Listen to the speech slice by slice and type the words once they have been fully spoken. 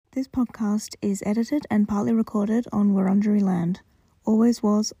This podcast is edited and partly recorded on Wurundjeri land. Always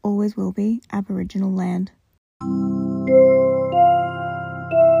was, always will be Aboriginal land.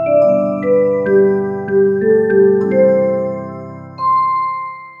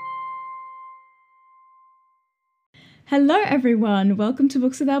 Hello everyone, welcome to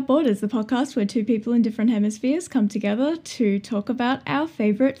Books Without Borders, the podcast where two people in different hemispheres come together to talk about our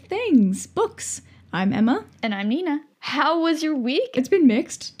favourite things, books. I'm Emma. And I'm Nina. How was your week? It's been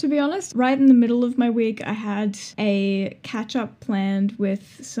mixed, to be honest. Right in the middle of my week, I had a catch-up planned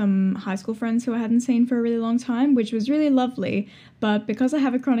with some high school friends who I hadn't seen for a really long time, which was really lovely. But because I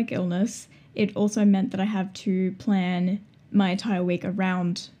have a chronic illness, it also meant that I have to plan my entire week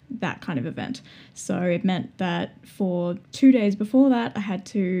around that kind of event. So it meant that for 2 days before that, I had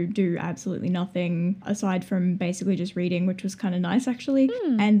to do absolutely nothing aside from basically just reading, which was kind of nice actually.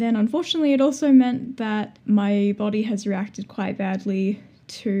 And then unfortunately it also meant that my body has reacted quite badly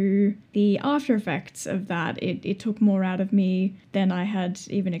to the after effects of that. It took more out of me than I had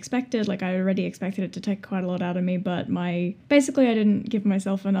even expected. Like, I already expected it to take quite a lot out of me, but basically I didn't give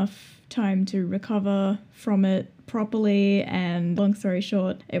myself enough time to recover from it properly, and long story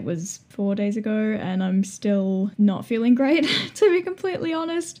short, it was 4 days ago and I'm still not feeling great to be completely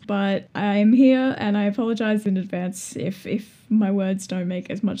honest, but I'm here and I apologize in advance if my words don't make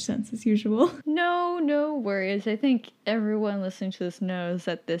as much sense as usual. No worries. I think everyone listening to this knows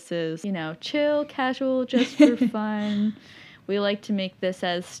that this is, chill, casual, just for fun. We like to make this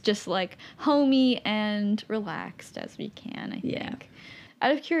as just like homey and relaxed as we can, I think.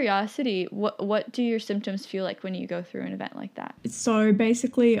 Out of curiosity, what do your symptoms feel like when you go through an event like that? So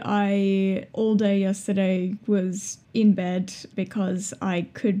basically, I all day yesterday was in bed because I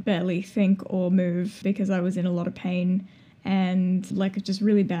could barely think or move because I was in a lot of pain and like just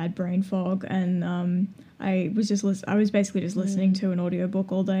really bad brain fog, and I was basically just listening to an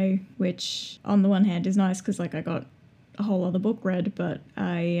audiobook all day, which on the one hand is nice because like I got a whole other book read, but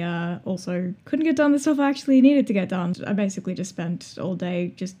I also couldn't get done the stuff I actually needed to get done. I basically just spent all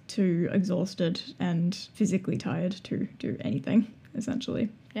day just too exhausted and physically tired to do anything, essentially.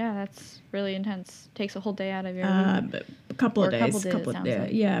 Yeah, that's really intense. Takes a whole day out of your week. A couple of days.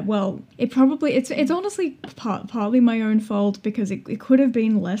 Like. Yeah, well, it's honestly partly my own fault because it could have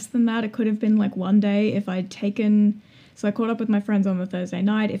been less than that. It could have been like one day if I'd taken... So I caught up with my friends on the Thursday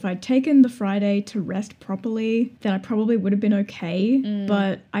night. If I'd taken the Friday to rest properly, then I probably would have been okay.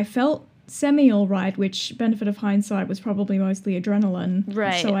 But I felt semi-all right, which, benefit of hindsight, was probably mostly adrenaline.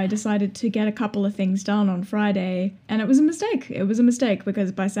 Right. So I decided to get a couple of things done on Friday, and it was a mistake. It was a mistake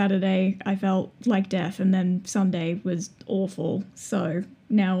because by Saturday I felt like death, and then Sunday was awful. So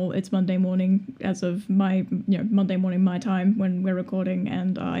now it's Monday morning as of Monday morning my time when we're recording,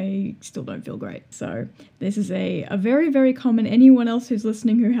 and I still don't feel great. So this is a very, very common... Anyone else who's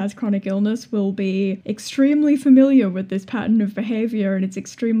listening who has chronic illness will be extremely familiar with this pattern of behavior, and it's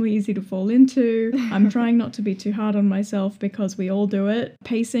extremely easy to fall into. I'm trying not to be too hard on myself because we all do it.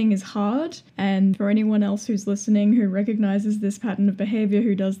 Pacing is hard, and for anyone else who's listening who recognizes this pattern of behavior,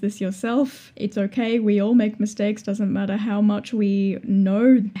 who does this yourself, it's okay. We all make mistakes. Doesn't matter how much we know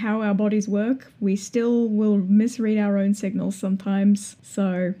how our bodies work, we still will misread our own signals sometimes.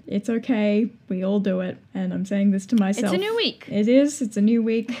 So it's okay, we all do it, and I'm saying this to myself. It's a new week. It is, it's a new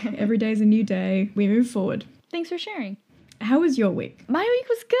week. Every day's a new day. We move forward. Thanks for sharing. How was your week? My week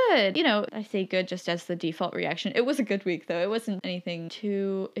was good. I say good just as the default reaction. It was a good week, though. It wasn't anything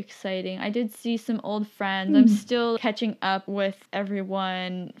too exciting. I did see some old friends. I'm still catching up with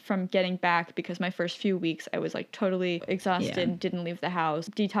everyone from getting back because my first few weeks I was like totally exhausted, didn't leave the house,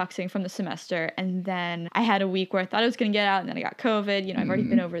 detoxing from the semester. And then I had a week where I thought I was going to get out, and then I got COVID. I've already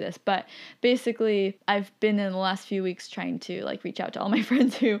been over this. But basically, I've been in the last few weeks trying to like reach out to all my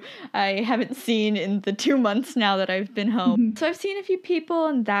friends who I haven't seen in the 2 months now that I've been home. So I've seen a few people,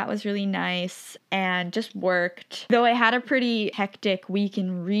 and that was really nice and just worked. Though I had a pretty hectic week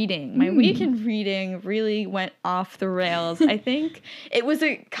in reading. My week in reading really went off the rails. I think it was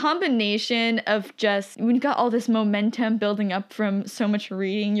a combination of just, when you got all this momentum building up from so much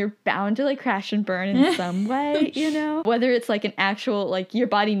reading, you're bound to like crash and burn in some way, Whether it's like an actual, like your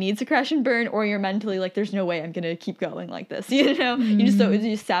body needs a crash and burn, or you're mentally like, there's no way I'm going to keep going like this, You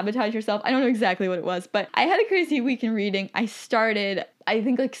just sabotage yourself. I don't know exactly what it was, but I had a crazy week in reading. I started, I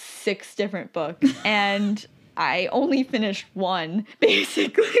think, like 6 different books, and I only finished one,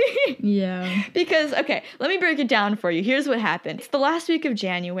 basically. Yeah. Because, okay, let me break it down for you. Here's what happened. It's the last week of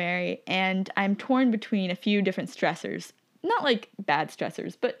January, and I'm torn between a few different stressors. not like bad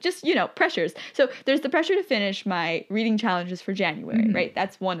stressors, but just, pressures. So there's the pressure to finish my reading challenges for January, right?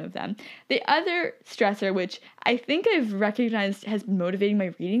 That's one of them. The other stressor, which I think I've recognized has been motivating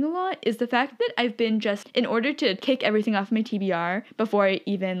my reading a lot, is the fact that I've been just, in order to kick everything off my TBR before I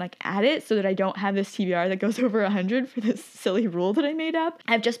even like add it, so that I don't have this TBR that goes over 100 for this silly rule that I made up,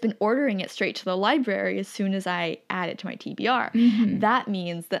 I've just been ordering it straight to the library as soon as I add it to my TBR. That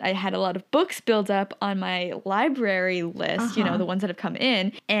means that I had a lot of books build up on my library list, the ones that have come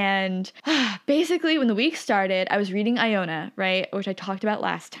in. And basically, when the week started, I was reading Iona, right, which I talked about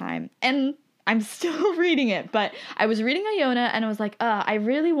last time. And I'm still reading it, but I was reading Iona and I was like, I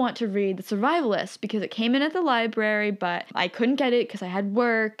really want to read The Survivalist because it came in at the library, but I couldn't get it because I had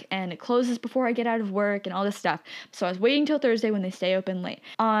work and it closes before I get out of work and all this stuff. So I was waiting till Thursday when they stay open late.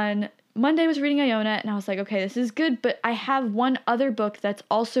 On Monday I was reading Iona and I was like, okay, this is good, but I have one other book that's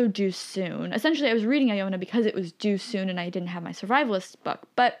also due soon. Essentially, I was reading Iona because it was due soon and I didn't have my Survivalist book,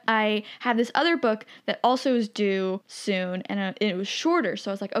 but I have this other book that also is due soon and it was shorter,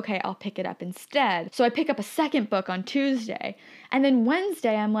 so I was like, okay, I'll pick it up instead. So I pick up a second book on Tuesday, and then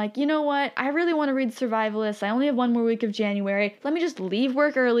Wednesday I'm like, you know what, I really want to read Survivalist. I only have one more week of January. Let me just leave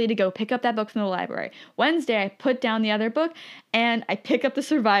work early to go pick up that book from the library. Wednesday I put down the other book and I pick up The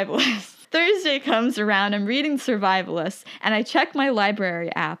Survivalist. Thursday comes around, I'm reading Survivalist, and I check my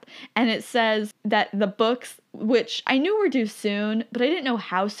library app, and it says that the books, which I knew were due soon, but I didn't know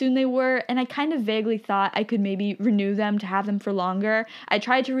how soon they were, and I kind of vaguely thought I could maybe renew them to have them for longer. I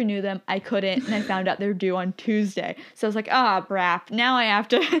tried to renew them, I couldn't, and I found out they're due on Tuesday. So I was like, brap, now I have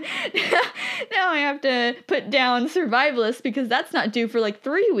to put down Survivalist because that's not due for like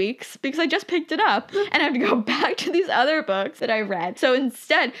 3 weeks because I just picked it up, and I have to go back to these other books that I read. So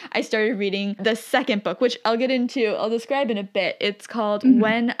instead, I started reading the second book, which I'll describe in a bit. It's called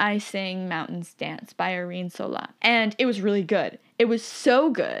When I Sing Mountains Dance by Irene Sola. And it was really good. It was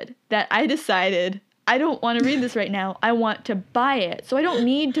so good that I decided I don't want to read this right now. I want to buy it. So I don't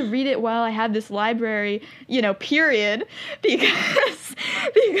need to read it while I have this library, period, because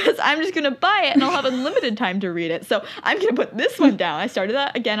I'm just going to buy it and I'll have unlimited time to read it. So I'm going to put this one down. I started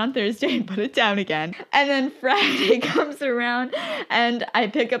that again on Thursday and put it down again. And then Friday comes around and I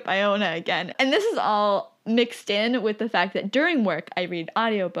pick up Iona again. And this is all mixed in with the fact that during work I read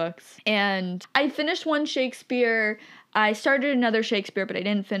audiobooks, and I finished one Shakespeare. I started another Shakespeare, but I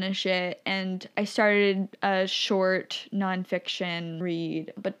didn't finish it, and I started a short nonfiction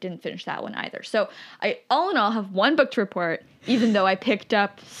read, but didn't finish that one either. So I, all in all, have one book to report, even though I picked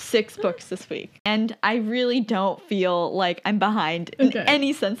up 6 books this week. And I really don't feel like I'm behind in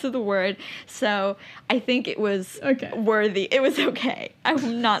any sense of the word, so I think it was worthy. It was okay.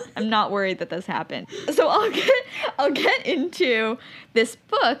 I'm not worried that this happened. So I'll get into this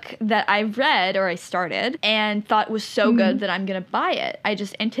book that I read, or I started, and thought was so good that I'm gonna buy it. I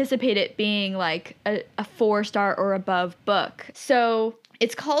just anticipate it being like a 4-star or above book. So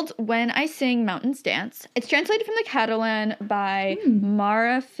it's called When I Sing Mountains Dance. It's translated from the Catalan by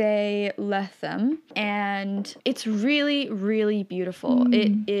Mara Fay Lethem, and it's really, really beautiful.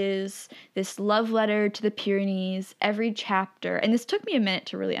 It is this love letter to the Pyrenees, every chapter, and this took me a minute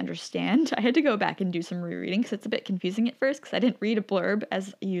to really understand. I had to go back and do some rereading because it's a bit confusing at first because I didn't read a blurb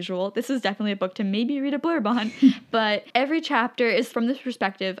as usual. This is definitely a book to maybe read a blurb on, but every chapter is from the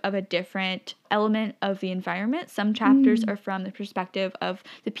perspective of a different element of the environment. Some chapters are from the perspective of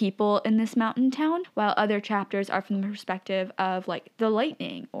the people in this mountain town, while other chapters are from the perspective of like the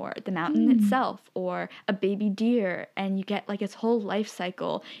lightning or the mountain itself or a baby deer, and you get like its whole life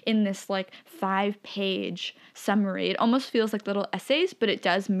cycle in this like 5-page summary. It almost feels like little essays, but it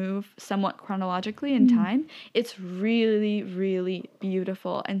does move somewhat chronologically in time. It's really, really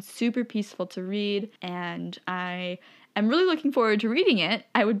beautiful and super peaceful to read, and I'm really looking forward to reading it.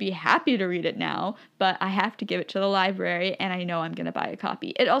 I would be happy to read it now, but I have to give it to the library, and I know I'm going to buy a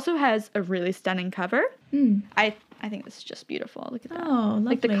copy. It also has a really stunning cover. I think this is just beautiful. Look at that. Oh, lovely.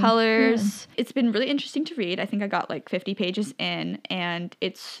 Like the colors. Yeah. It's been really interesting to read. I think I got like 50 pages in, and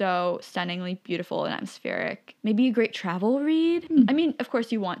it's so stunningly beautiful and atmospheric. Maybe a great travel read. I mean, of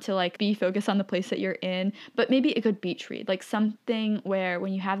course you want to like be focused on the place that you're in, but maybe a good beach read. Like something where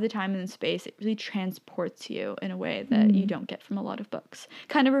when you have the time and the space, it really transports you in a way that you don't get from a lot of books.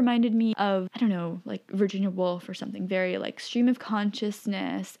 Kind of reminded me of, I don't know, like Virginia Woolf or something. Very like stream of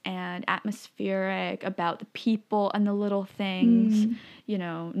consciousness and atmospheric about the people and the little things,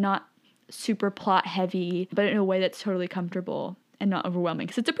 not super plot heavy, but in a way that's totally comfortable and not overwhelming,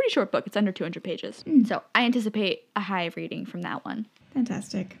 because it's a pretty short book. It's under 200 pages. So I anticipate a high reading from that one.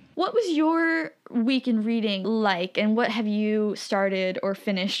 Fantastic. What was your week in reading like, and what have you started or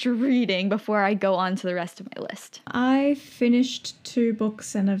finished reading before I go on to the rest of my list? I finished 2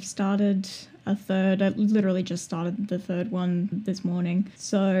 books and I've started a third. I literally just started the third one this morning.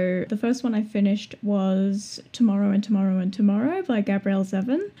 So the first one I finished was Tomorrow and Tomorrow and Tomorrow by Gabrielle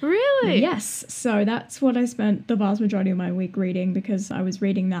Zevin. Really? Yes. So that's what I spent the vast majority of my week reading, because I was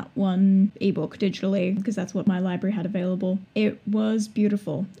reading that one ebook digitally because that's what my library had available. It was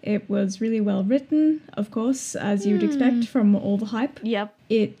beautiful. It was really well written, of course, as you'd expect from all the hype. Yep.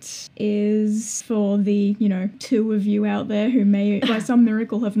 It is, for the, 2 of you out there who may, by some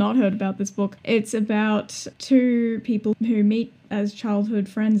miracle, have not heard about this book. It's about 2 people who meet as childhood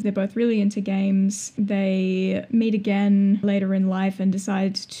friends. They're both really into games. They meet again later in life and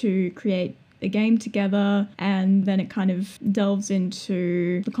decide to create a game together, and then it kind of delves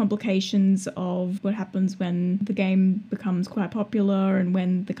into the complications of what happens when the game becomes quite popular and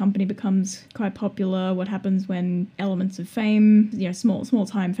when the company becomes quite popular, what happens when elements of fame, small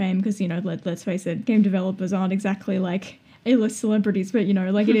time fame, because let's face it, game developers aren't exactly like A-list celebrities, but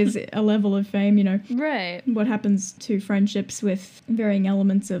it is a level of fame, Right. What happens to friendships with varying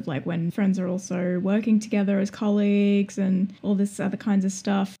elements of like when friends are also working together as colleagues and all this other kinds of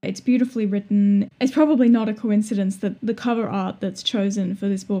stuff. It's beautifully written. It's probably not a coincidence that the cover art that's chosen for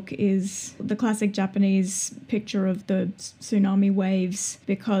this book is the classic Japanese picture of the tsunami waves,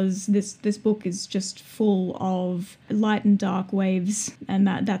 because this book is just full of light and dark waves, and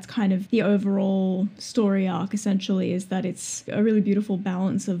that's kind of the overall story arc, essentially, is that it's a really beautiful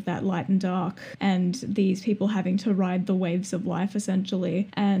balance of that light and dark and these people having to ride the waves of life, essentially.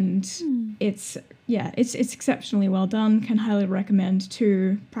 And it's exceptionally well done. Can highly recommend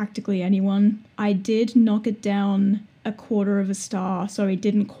to practically anyone. I did knock it down a 1/4 star, so it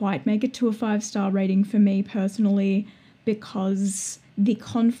didn't quite make it to a 5-star rating for me personally, because the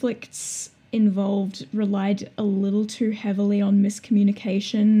conflicts involved relied a little too heavily on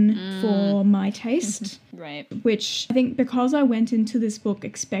miscommunication for my taste. Right. Which I think, because I went into this book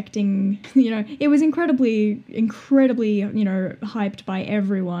expecting, it was incredibly, hyped by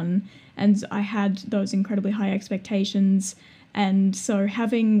everyone, and I had those incredibly high expectations. And so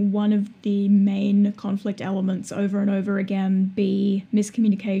having one of the main conflict elements over and over again be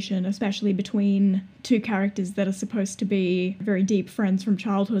miscommunication, especially between 2 characters that are supposed to be very deep friends from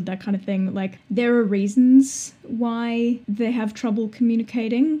childhood, that kind of thing. Like, there are reasons why they have trouble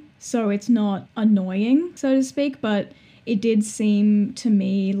communicating, so it's not annoying, so to speak, but it did seem to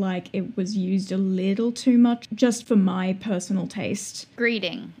me like it was used a little too much, just for my personal taste.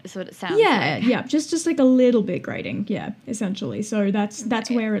 Grating is what it sounds like. Yeah, just like a little bit grating, essentially. So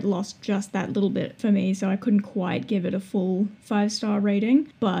that's where it lost just that little bit for me, so I couldn't quite give it a full 5-star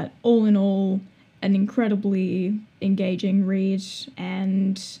rating. But all in all, an incredibly engaging read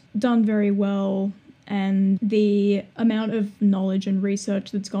and done very well. And the amount of knowledge and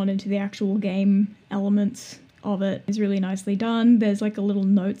research that's gone into the actual game elements of it is really nicely done. There's like a little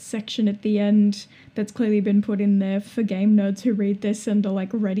notes section at the end that's clearly been put in there for game nerds who read this and are like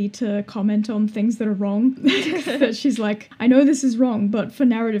ready to comment on things that are wrong. That she's like, I know this is wrong, but for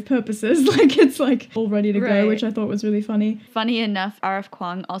narrative purposes, like, it's like all ready to go, which I thought was really funny. Funny enough, R.F.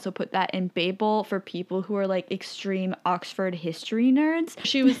 Kuang also put that in Babel for people who are like extreme Oxford history nerds.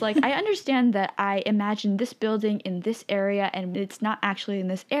 She was like, I understand that I imagined this building in this area and it's not actually in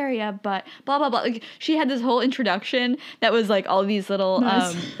this area, but blah, blah, blah. Like, she had this whole introduction that was like all these little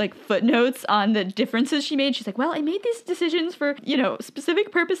like footnotes on the differences she made. She's like, well, I made these decisions for,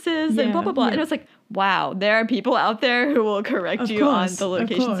 specific purposes and blah, blah, blah. And I was like, wow, there are people out there who will correct you on the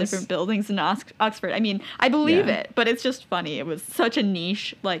locations of different buildings in Oxford. I mean, I believe it, but it's just funny. It was such a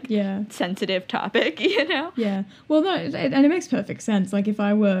niche, sensitive topic, Yeah. Well, no, and it makes perfect sense. Like, if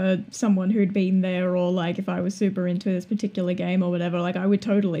I were someone who'd been there, or like if I was super into this particular game or whatever, like, I would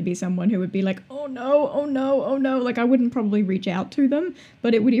totally be someone who would be like, oh no, oh no, oh no. Like, I wouldn't probably reach out to them,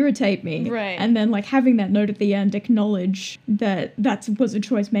 but it would irritate me. Right. And then, like, having that note at the end acknowledge that was a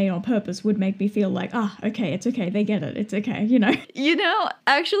choice made on purpose would make me feel like, okay, it's okay, they get it, it's okay,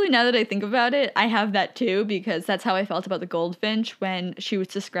 Actually, now that I think about it, I have that too, because that's how I felt about the Goldfinch when she was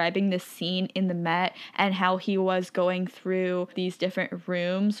describing this scene in the Met and how he was going through these different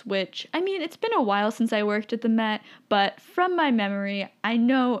rooms, which, I mean, it's been a while since I worked at the Met, but from my memory, I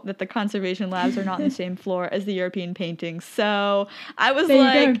know that the conservation labs are not on the same floor as the European painting. So I was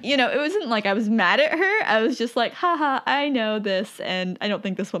There you know, it wasn't like I was mad at her. I was just like, haha, I know this, and I don't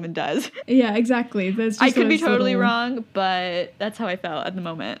think this woman does. Yeah, exactly. There's just I could be those totally little- wrong, but that's how I felt at the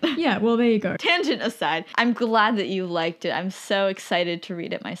moment. Yeah, well, there you go. Tangent aside, I'm glad that you liked it. I'm so excited to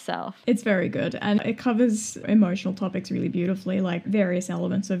read it myself. It's very good, and it covers emotional topics really beautifully, like various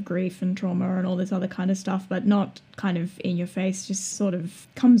elements of grief and trauma and all this other kind of stuff, but not kind of in your face, just sort of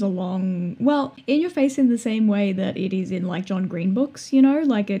comes along, well, in your face in the same way that it is in like John Green books, you know?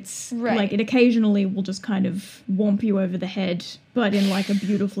 Like it's, Right. like it occasionally will just kind of whomp you over the head, but in like a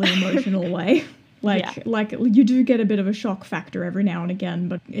beautifully emotional way. Like you do get a bit of a shock factor every now and again,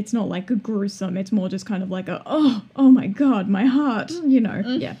 but it's not like a gruesome. It's more just kind of like a, oh my God, my heart, you know.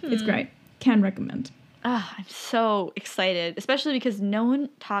 Yeah, it's great. Can recommend. I'm so excited, especially because no one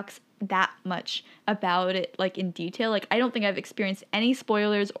talks that much about it like in detail. Like I don't think I've experienced any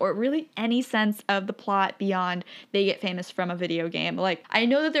spoilers or really any sense of the plot beyond they get famous from a video game. Like I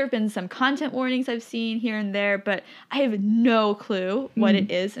know that there have been some content warnings I've seen here and there, but I have no clue what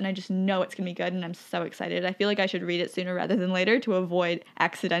it is, and I just know it's gonna be good, and I'm so excited. I feel like I should read it sooner rather than later to avoid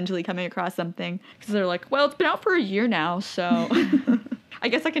accidentally coming across something, because they're like, well, it's been out for a year now, so I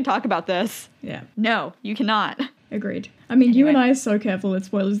guess I can talk about this. Yeah. No, you cannot. Agreed. I mean, you Anyway. and I are so careful with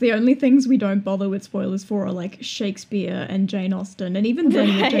spoilers. The only things we don't bother with spoilers for are like Shakespeare and Jane Austen. And even then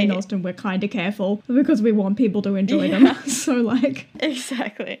with Jane Right. Austen, we're kind of careful because we want people to enjoy them. So like,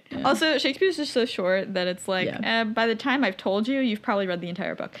 Exactly. Also, Shakespeare's just so short that it's like, by the time I've told you, you've probably read the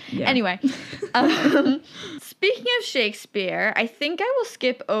entire book. Yeah. Anyway, speaking of Shakespeare, I think I will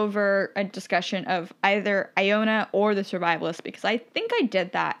skip over a discussion of either Iona or The Survivalist, because I think I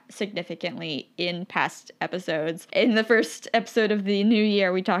did that significantly in past episodes. In the first episode of the new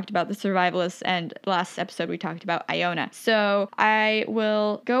year, we talked about The Survivalist, and last episode we talked about Iona. So I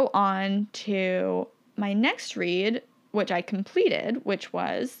will go on to my next read, which I completed, which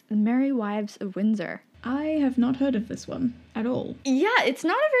was The Merry Wives of Windsor. I have not heard of this one at all. Yeah, it's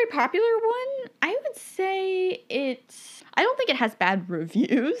not a very popular one. I would say I don't think it has bad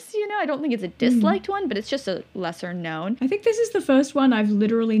reviews, you know? I don't think it's a disliked one, but it's just a lesser known. I think this is the first one I've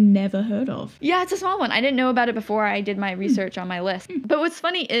literally never heard of. Yeah, it's a small one. I didn't know about it before I did my research on my list. But what's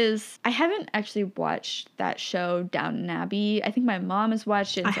funny is I haven't actually watched that show Downton Abbey. I think my mom has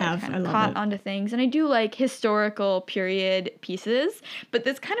watched it. I So have. kind I of love caught it. onto things. And I do like historical period pieces. But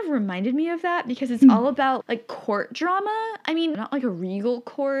this kind of reminded me of that because it's all about like court drama. I mean, not like a regal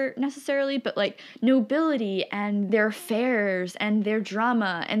court necessarily, but like nobility and their affairs and their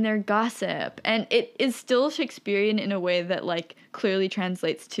drama and their gossip. And it is still Shakespearean in a way that like clearly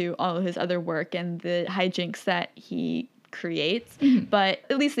translates to all of his other work and the hijinks that he creates, but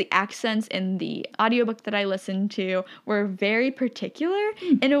at least the accents in the audiobook that I listened to were very particular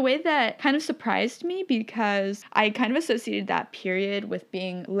in a way that kind of surprised me, because I kind of associated that period with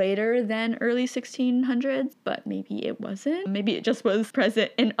being later than early 1600s, but maybe it wasn't. Maybe it just was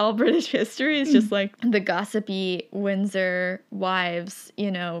present in all British history. It's just like the gossipy Windsor wives,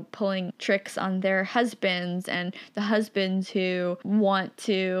 you know, pulling tricks on their husbands, and the husbands who want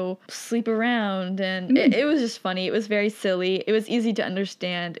to sleep around, and it was just funny. It was very silly. It was easy to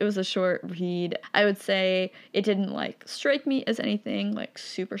understand. It was a short read. I would say it didn't like strike me as anything like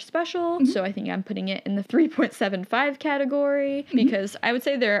super special. So I think I'm putting it in the 3.75 category, because I would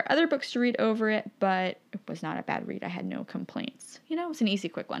say there are other books to read over it, but it was not a bad read. I had no complaints. You know, it was an easy,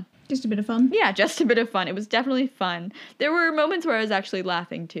 quick one. Just a bit of fun. Yeah, just a bit of fun. It was definitely fun. There were moments where I was actually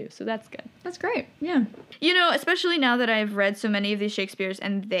laughing too, so that's good. That's great. Yeah. You know, especially now that I've read so many of these Shakespeares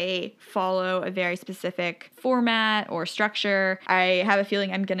and they follow a very specific format or structure, I have a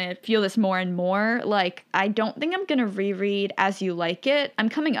feeling I'm gonna feel this more and more. Like, I don't think I'm gonna reread As You Like It. I'm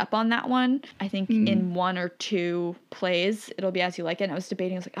coming up on that one. I think in 1 or 2 plays, it'll be As You Like It. And I was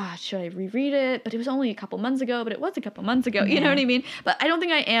debating, I was like, should I reread it? But it was only a couple months ago, but it was a couple months ago. You know what I mean? But I don't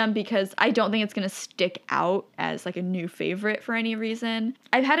think I am, because I don't think it's gonna stick out as like a new favorite for any reason.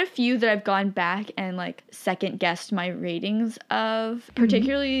 I've had a few that I've gone back and like second guessed my ratings of,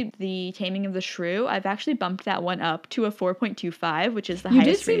 particularly The Taming of the Shrew. I've actually bumped that one up to a 4.25, which is the You did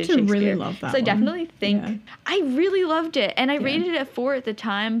highest seem rated to Shakespeare. really love that So I one. definitely think Yeah. I really loved it, and I rated it at 4 at the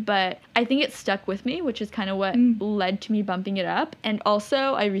time, but I think it stuck with me, which is kind of what led to me bumping it up. And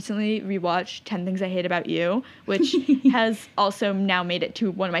also, I recently rewatched 10 Things I Hate About You, which has also now made it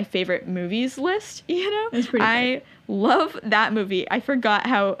to one of my favorite movies list, you know? That's pretty I love that movie. I forgot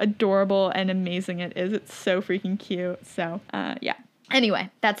how adorable and amazing it is. It's so freaking cute. So, yeah. Anyway,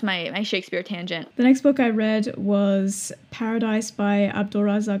 that's my Shakespeare tangent. The next book I read was Paradise by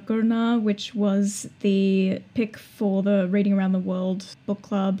Abdulrazak Gurnah, which was the pick for the Reading Around the World book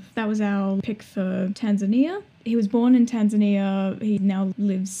club. That was our pick for Tanzania. He was born in Tanzania. He now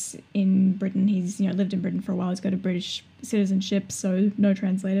lives in Britain. He's, lived in Britain for a while. He's got a British citizenship, so no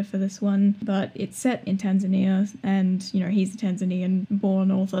translator for this one. But it's set in Tanzania, and, he's a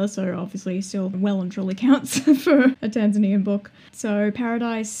Tanzanian-born author, so obviously still well and truly counts for a Tanzanian book. So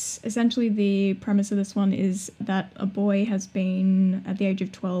Paradise, essentially the premise of this one is that a boy has been, at the age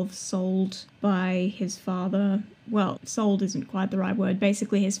of 12, sold by his father. Well, sold isn't quite the right word.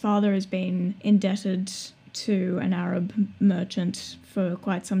 Basically, his father has been indebted to an Arab merchant for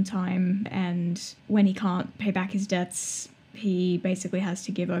quite some time, and when he can't pay back his debts, he basically has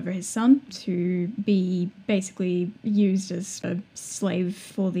to give over his son to be basically used as a slave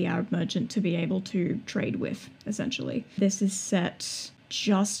for the Arab merchant to be able to trade with, essentially. This is set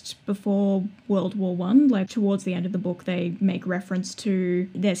just before World War One. Like, towards the end of the book, they make reference to,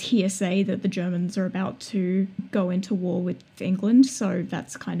 there's hearsay that the Germans are about to go into war with England, so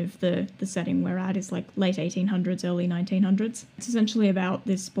that's kind of the setting we're at, is like late 1800s, early 1900s. It's essentially about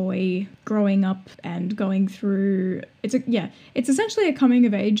this boy growing up and going through, it's essentially a coming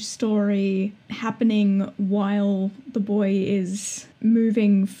of age story happening while the boy is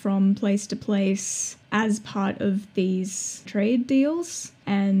moving from place to place as part of these trade deals.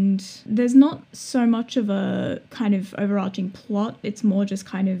 And there's not so much of a kind of overarching plot. It's more just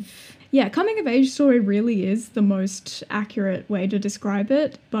kind of, coming of age story really is the most accurate way to describe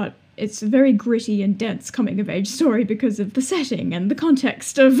it, but it's a very gritty and dense coming of age story because of the setting and the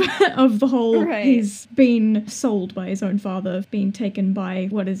context of the whole. Right. He's been sold by his own father, being taken by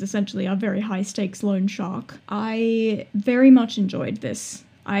what is essentially a very high stakes loan shark. I very much enjoyed this.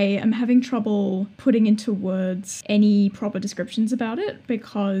 I am having trouble putting into words any proper descriptions about it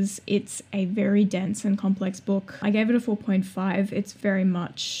because it's a very dense and complex book. I gave it a 4.5. It's very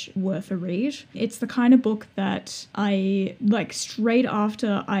much worth a read. It's the kind of book that I, straight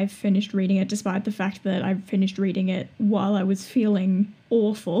after I finished reading it, despite the fact that I finished reading it while I was feeling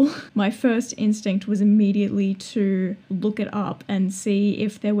awful, my first instinct was immediately to look it up and see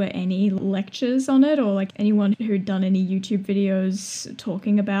if there were any lectures on it, or anyone who'd done any YouTube videos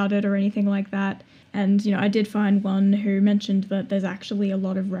talking about it or anything like that. And, I did find one who mentioned that there's actually a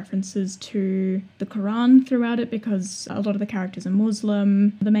lot of references to the Quran throughout it because a lot of the characters are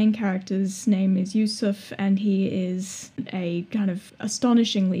Muslim. The main character's name is Yusuf, and he is a kind of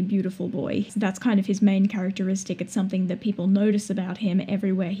astonishingly beautiful boy. So that's kind of his main characteristic. It's something that people notice about him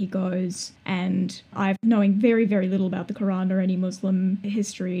everywhere he goes. And I've, knowing very, very little about the Quran or any Muslim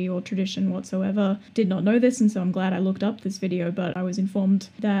history or tradition whatsoever, did not know this, and so I'm glad I looked up this video, but I was informed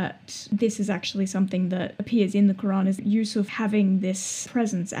that this is actually something that appears in the Quran, is Yusuf having this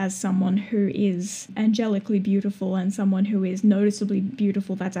presence as someone who is angelically beautiful and someone who is noticeably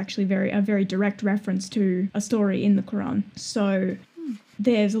beautiful. That's actually a very direct reference to a story in the Quran. So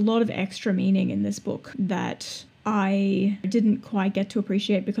there's a lot of extra meaning in this book that I didn't quite get to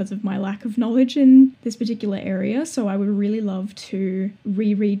appreciate because of my lack of knowledge in this particular area, so I would really love to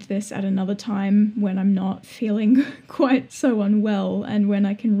reread this at another time when I'm not feeling quite so unwell and when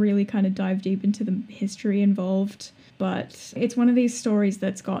I can really kind of dive deep into the history involved. But it's one of these stories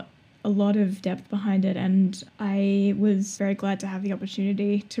that's got a lot of depth behind it, and I was very glad to have the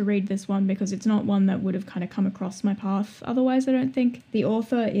opportunity to read this one because it's not one that would have kind of come across my path otherwise, I don't think. The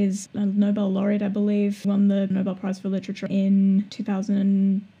author is a Nobel laureate, I believe, won the Nobel Prize for Literature in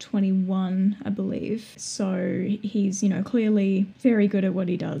 2021, I believe. So he's, clearly very good at what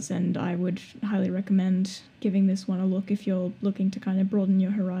he does, and I would highly recommend giving this one a look if you're looking to kind of broaden your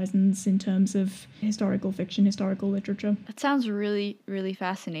horizons in terms of historical fiction, historical literature. That sounds really, really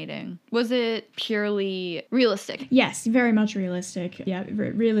fascinating. Was it purely realistic? Yes, very much realistic. Yeah,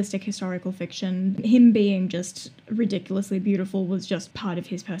 realistic historical fiction. Him being just ridiculously beautiful was just part of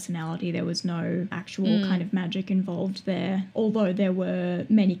his personality. There was no actual kind of magic involved there. Although there were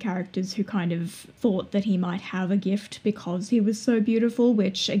many characters who kind of thought that he might have a gift because he was so beautiful,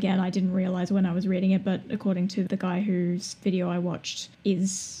 which again, I didn't realize when I was reading it, but according to the guy whose video I watched,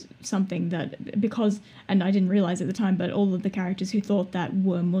 is something that, because, and I didn't realize at the time, but all of the characters who thought that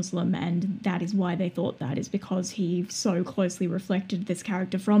were Muslim, and that is why they thought that, is because he so closely reflected this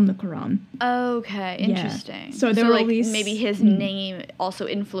character from the Quran. Okay, interesting. Yeah. So there were all these, maybe his name also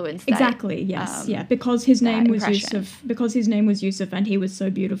influenced that. Exactly, yes. Because his name was impression. Yusuf and he was so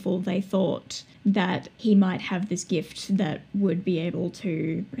beautiful, they thought that he might have this gift that would be able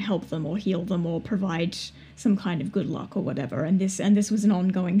to help them or heal them or provide some kind of good luck or whatever. And this was an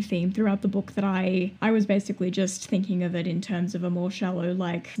ongoing theme throughout the book that I was basically just thinking of it in terms of a more shallow,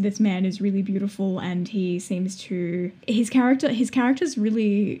 like, this man is really beautiful and he seems to, his character's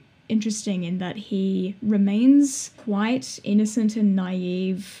really interesting in that he remains quite innocent and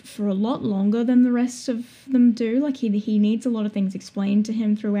naive for a lot longer than the rest of them do. Like, he needs a lot of things explained to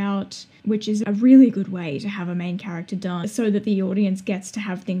him throughout, which is a really good way to have a main character done, so that the audience gets to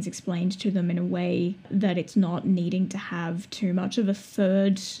have things explained to them in a way that it's not needing to have too much of a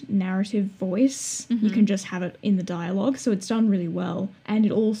third narrative voice. Mm-hmm. You can just have it in the dialogue, so it's done really well. And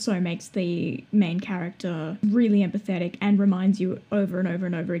it also makes the main character really empathetic and reminds you over and over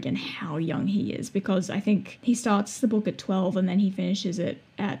and over again how young he is, because I think he starts the book at 12 and then he finishes it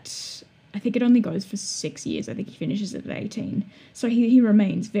at, I think it only goes for 6 years. I think he finishes it at 18. So he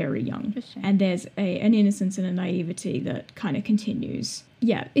remains very young. And there's an innocence and a naivety that kind of continues.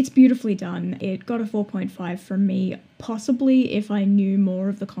 Yeah, it's beautifully done. It got a 4.5 from me. Possibly if I knew more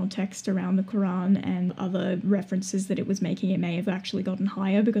of the context around the Quran and other references that it was making, it may have actually gotten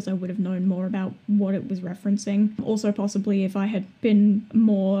higher because I would have known more about what it was referencing. Also, possibly if I had been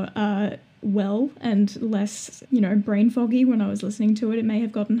more well and less, brain foggy when I was listening to it, it may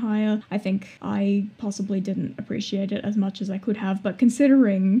have gotten higher. I think I possibly didn't appreciate it as much as I could have, but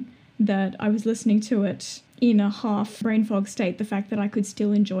considering that I was listening to it in a half brain fog state, the fact that I could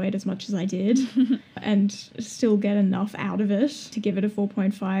still enjoy it as much as I did and still get enough out of it to give it a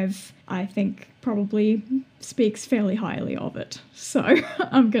 4.5, I think probably speaks fairly highly of it. So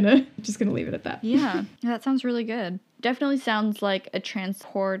I'm just gonna leave it at that. Yeah, that sounds really good. Definitely sounds like a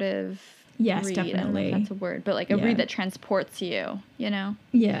transportive Yes, read. definitely. I don't know if that's a word, but like a read that transports you,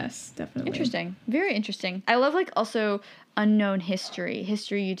 Yes, definitely. Interesting. Very interesting. I love like also unknown history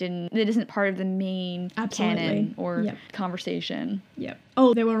that isn't part of the main canon or conversation. Yep.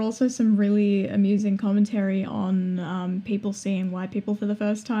 Oh, there were also some really amusing commentary on people seeing white people for the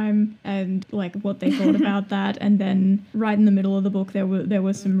first time and like what they thought about that. And then right in the middle of the book, there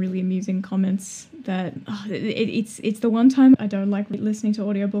were some really amusing comments that it's the one time I don't like listening to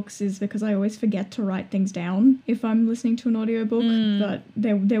audiobooks is because I always forget to write things down if I'm listening to an audiobook. But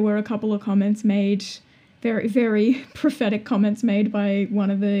there were a couple of comments made, very, very prophetic comments made by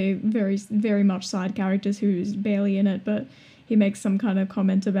one of the very, very much side characters who's barely in it, but he makes some kind of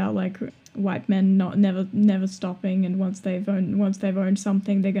comment about like white men never stopping, and once they've owned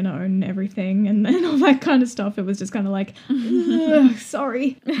something, they're gonna own everything, and all that kind of stuff. It was just kind of like,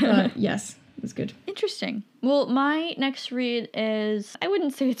 sorry, but yes, it was good. Interesting. Well, my next read is, I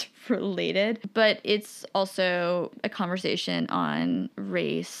wouldn't say it's related, but it's also a conversation on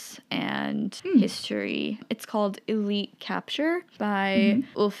race and history. It's called Elite Capture by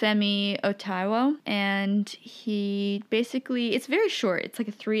Olufemi Otaiwo, and he basically, it's very short. It's like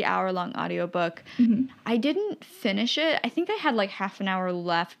a 3-hour-long audiobook. I didn't finish it. I think I had like half an hour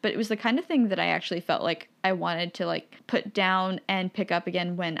left, but it was the kind of thing that I actually felt like I wanted to like put down and pick up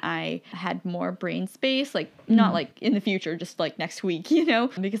again when I had more brain space, like not like in the future, just like next week,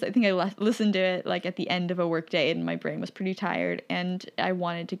 because I think I listened to it like at the end of a work day and my brain was pretty tired and I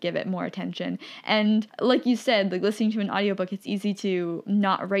wanted to give it more attention. And like you said, like listening to an audiobook, it's easy to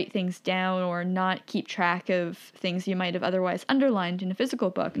not write things down or not keep track of things you might have otherwise underlined in a physical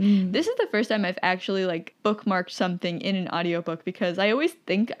book. This is the first time I've actually like bookmarked something in an audiobook, because I always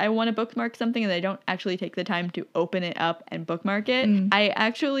think I want to bookmark something and I don't actually take the time to open it up and bookmark it. I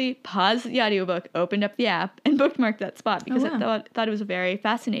actually paused the audiobook, opened up the app, and bookmarked that spot because I thought it was very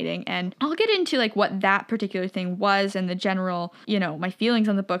fascinating. And I'll get into like what that particular thing was and the general, my feelings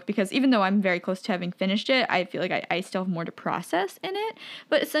on the book, because even though I'm very close to having finished it, I feel like I still have more to process in it.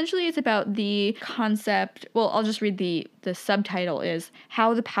 But essentially it's about the concept, well, I'll just read the subtitle is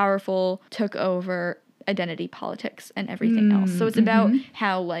How the Powerful Took Over Identity Politics and Everything Else. So it's about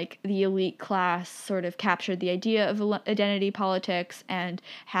how like the elite class sort of captured the idea of identity politics and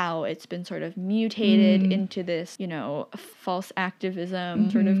how it's been sort of mutated into this, false activism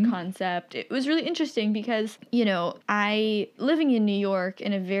sort of concept. It was really interesting because, I living in New York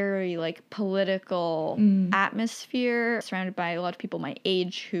in a very like political atmosphere, surrounded by a lot of people my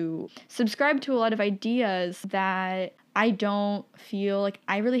age who subscribe to a lot of ideas that I don't feel like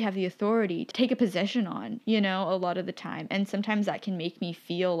I really have the authority to take a position on, a lot of the time. And sometimes that can make me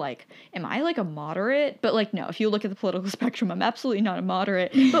feel like, am I like a moderate? But like, no, if you look at the political spectrum, I'm absolutely not a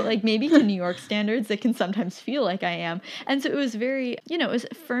moderate. But like maybe to New York standards, it can sometimes feel like I am. And so it was very, it was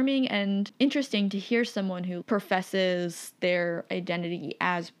affirming and interesting to hear someone who professes their identity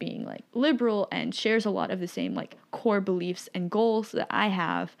as being like liberal and shares a lot of the same like core beliefs and goals that I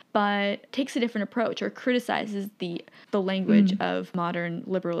have, but takes a different approach or criticizes the language of modern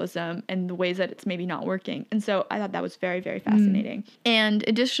liberalism and the ways that it's maybe not working. And so I thought that was very, very fascinating. And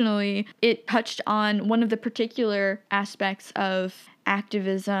additionally, it touched on one of the particular aspects of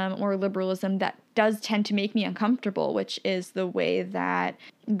activism or liberalism that does tend to make me uncomfortable, which is the way that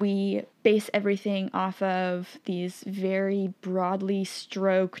we base everything off of these very broadly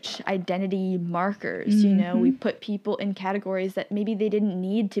stroked identity markers. You know, we put people in categories that maybe they didn't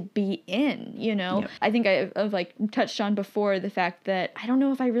need to be in, you know. Yep. I think I've like touched on before the fact that I don't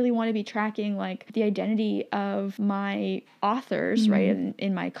know if I really want to be tracking like the identity of my authors, right,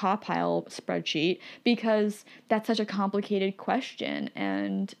 in my compile spreadsheet, because that's such a complicated question.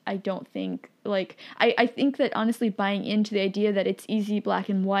 And I don't think like, I think that honestly buying into the idea that it's easy, black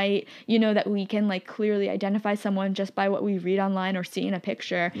and white, you know, that we can like clearly identify someone just by what we read online or see in a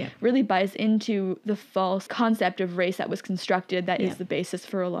picture, really buys into the false concept of race that was constructed that is the basis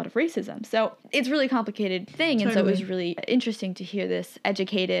for a lot of racism. So it's a really complicated thing. And so it was really interesting to hear this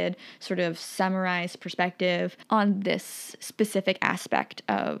educated sort of summarized perspective on this specific aspect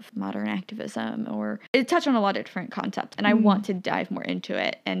of modern activism, or it touched on a lot of different concepts, and I want to dive more into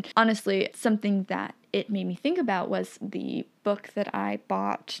it. And honestly, something that it made me think about was the book that I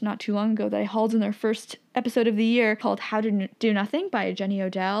bought not too long ago that I hauled in their first episode of the year called How to Do Nothing by Jenny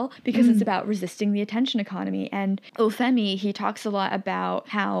Odell, because it's about resisting the attention economy. And Ofemi, he talks a lot about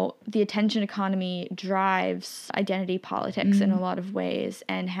how the attention economy drives identity politics in a lot of ways,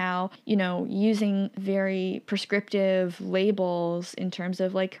 and how, you know, using very prescriptive labels in terms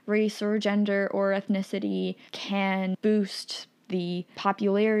of like race or gender or ethnicity can boost the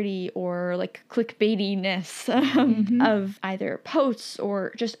popularity or like clickbaitiness of either posts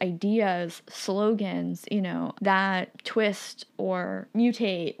or just ideas, slogans, you know, that twist or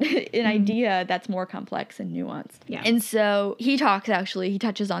mutate an idea that's more complex and nuanced. Yeah. And so he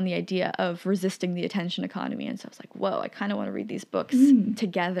touches on the idea of resisting the attention economy. And so I was like, whoa, I kind of want to read these books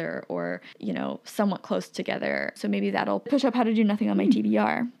together, or, you know, somewhat close together. So maybe that'll push up How to Do Nothing on my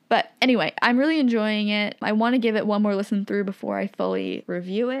TBR. But anyway, I'm really enjoying it. I want to give it one more listen through before I fully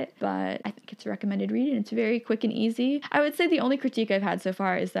review it, but I think it's a recommended read, and it's very quick and easy. I would say the only critique I've had so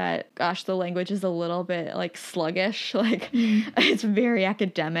far is that, gosh, the language is a little bit like sluggish. Like it's very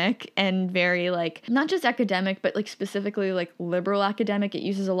academic and very like, not just academic, but like specifically like liberal academic. It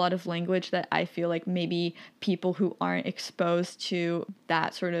uses a lot of language that I feel like maybe people who aren't exposed to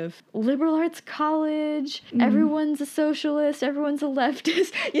that sort of liberal arts college, everyone's a socialist, everyone's a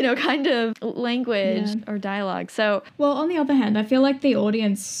leftist, you know, kind of language or dialogue. So, well, on the other hand, I feel like the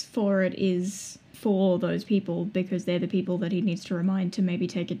audience for it is for those people, because they're the people that he needs to remind to maybe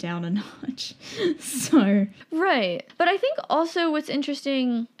take it down a notch. So, right. But I think also what's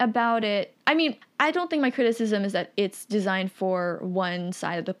interesting about it, I mean, I don't think my criticism is that it's designed for one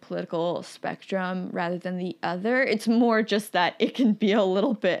side of the political spectrum rather than the other. It's more just that it can be a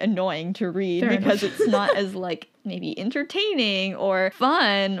little bit annoying to read because it's not as like maybe entertaining or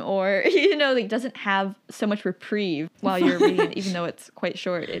fun, or, you know, like doesn't have so much reprieve while you're reading it, even though it's quite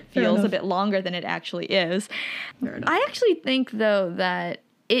short. It feels a bit longer than it actually is. I actually think, though, that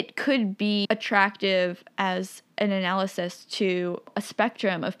it could be attractive as an analysis to a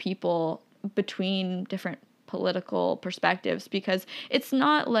spectrum of people between different political perspectives, because it's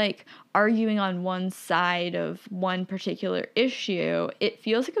not like arguing on one side of one particular issue. It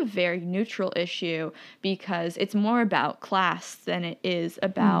feels like a very neutral issue because it's more about class than it is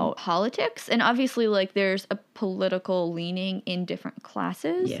about politics. And obviously, like, there's a political leaning in different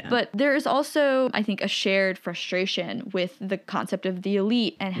classes, but there's also, I think, a shared frustration with the concept of the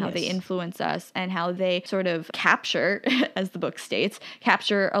elite and how they influence us and how they sort of capture, as the book states,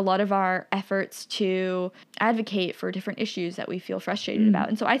 capture a lot of our efforts to advocate for different issues that we feel frustrated about.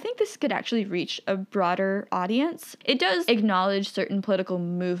 And so I think this could actually reach a broader audience. It does acknowledge certain political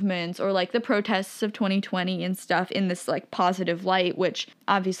movements, or like the protests of 2020 and stuff, in this like positive light, which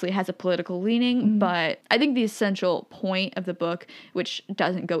obviously has a political leaning. But I think the essential point of the book, which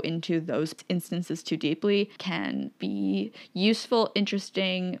doesn't go into those instances too deeply, can be useful,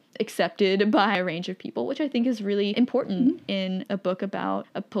 interesting, accepted by a range of people, which I think is really important in a book about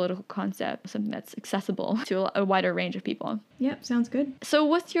a political concept, something that's accessible to a wider range of people. Yep, sounds good. So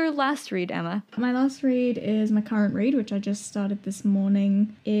what's your last read, Emma? My last read is my current read, which I just started this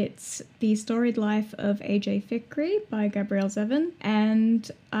morning. It's The Storied Life of A.J. Fikri by Gabrielle Zevin, and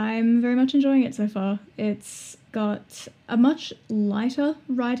I'm very much enjoying it so far. It's got a much lighter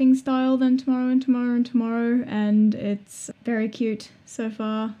writing style than Tomorrow and Tomorrow and Tomorrow, and it's very cute so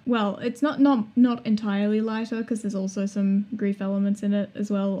far. Well, it's not entirely lighter, because there's also some grief elements in it as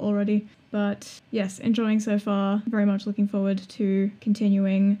well already. But yes, enjoying so far. Very much looking forward to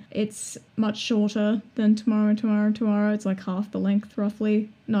continuing. It's much shorter than Tomorrow and Tomorrow and Tomorrow. It's like half the length, roughly.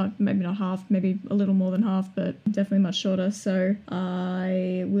 No, maybe not half, maybe a little more than half, but definitely much shorter. So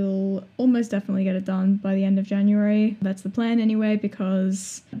I will almost definitely get it done by the end of January. That's the plan anyway,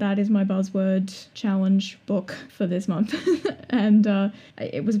 because that is my buzzword challenge book for this month. And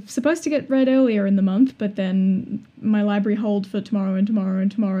it was supposed to get read earlier in the month, but then my library hold for Tomorrow and Tomorrow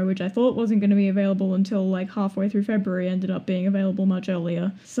and Tomorrow, which I thought wasn't going to be available until like halfway through February, ended up being available much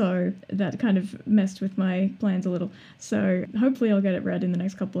earlier. So that kind of messed with my plans a little. So hopefully I'll get it read in the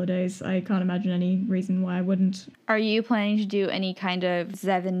next couple of days. I can't imagine any reason why I wouldn't. Are you planning to do any kind of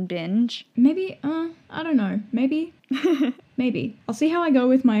Zevin binge? Maybe, I don't know. Maybe. Maybe. I'll see how I go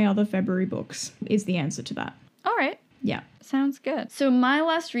with my other February books, is the answer to that. All right. Yeah. Sounds good. So my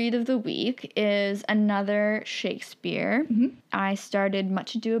last read of the week is another Shakespeare. Mm-hmm. I started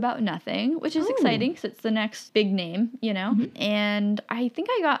Much Ado About Nothing, which is exciting because it's the next big name, you know? Mm-hmm. And I think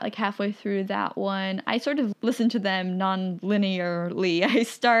I got like halfway through that one. I sort of listen to them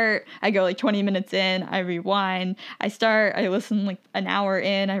non-linearly. I go like 20 minutes in, I rewind. I listen like an hour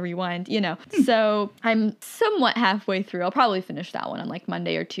in, I rewind, you know? So I'm somewhat halfway through. I'll probably finish that one on like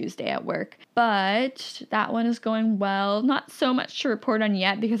Monday or Tuesday at work. But that one is going well. Not so much to report on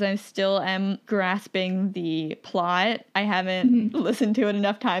yet because I still am grasping the plot. I haven't listened to it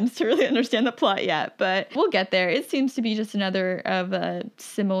enough times to really understand the plot yet, but we'll get there. It seems to be just another of a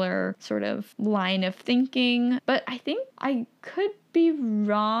similar sort of line of thinking, but I think I could be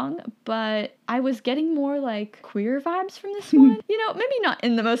wrong, but I was getting more like queer vibes from this one. You know, maybe not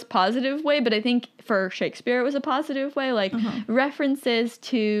in the most positive way, but I think for Shakespeare it was a positive way, like references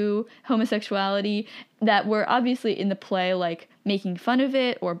to homosexuality that were obviously in the play like making fun of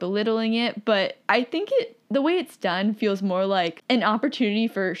it or belittling it, but I think the way it's done feels more like an opportunity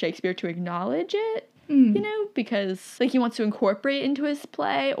for Shakespeare to acknowledge it. You know, because like he wants to incorporate it into his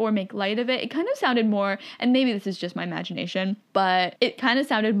play or make light of it. It kind of sounded more, and maybe this is just my imagination, but it kind of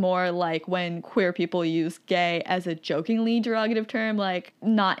sounded more like when queer people use gay as a jokingly derogative term, like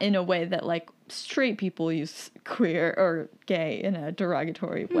not in a way that like straight people use queer or gay in a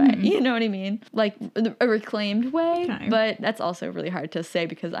derogatory way. You know what I mean? Like a reclaimed way. Okay. But that's also really hard to say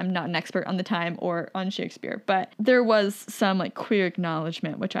because I'm not an expert on the time or on Shakespeare. But there was some like queer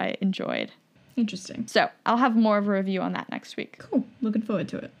acknowledgement, which I enjoyed. Interesting. So I'll have more of a review on that next week. Cool. Looking forward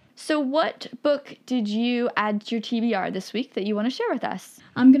to it. So what book did you add to your TBR this week that you want to share with us?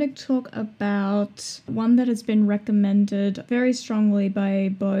 I'm going to talk about one that has been recommended very strongly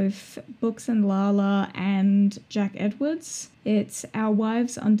by both Books and Lala and Jack Edwards. It's Our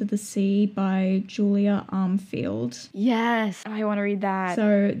Wives Under the Sea by Julia Armfield. Yes, I want to read that.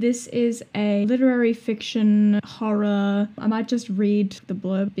 So this is a literary fiction horror. I might just read the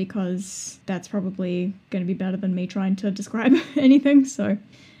blurb because that's probably going to be better than me trying to describe anything. So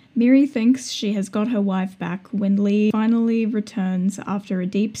Miri thinks she has got her wife back when Lee finally returns after a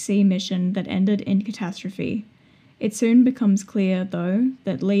deep-sea mission that ended in catastrophe. It soon becomes clear, though,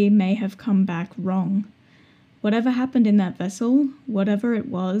 that Lee may have come back wrong. Whatever happened in that vessel, whatever it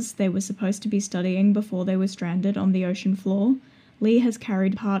was they were supposed to be studying before they were stranded on the ocean floor, Lee has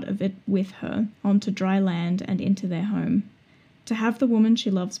carried part of it with her onto dry land and into their home. To have the woman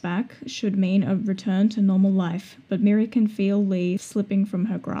she loves back should mean a return to normal life, but Miri can feel Lee slipping from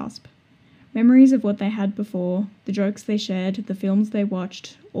her grasp. Memories of what they had before, the jokes they shared, the films they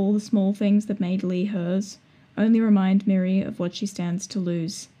watched, all the small things that made Lee hers, only remind Miri of what she stands to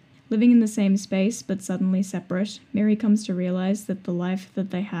lose. Living in the same space but suddenly separate, Miri comes to realize that the life that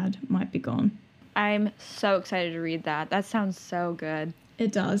they had might be gone. I'm so excited to read that. That sounds so good.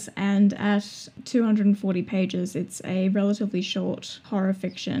 It does, and at 240 pages, it's a relatively short horror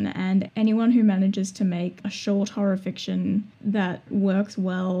fiction, and anyone who manages to make a short horror fiction that works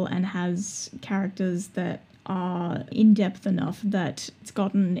well and has characters that are in-depth enough that it's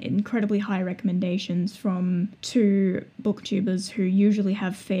gotten incredibly high recommendations from two booktubers who usually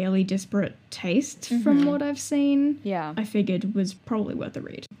have fairly disparate tastes from what I've seen. Yeah. I figured was probably worth a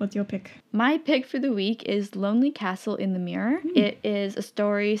read. What's your pick? My pick for the week is Lonely Castle in the Mirror. It is a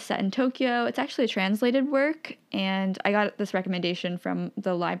story set in Tokyo. It's actually a translated work, and I got this recommendation from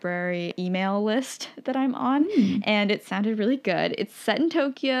the library email list that I'm on, and it sounded really good. It's set in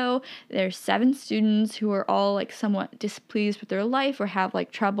Tokyo. There's 7 students who are all like somewhat displeased with their life or have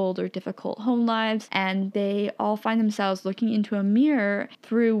like troubled or difficult home lives, and they all find themselves looking into a mirror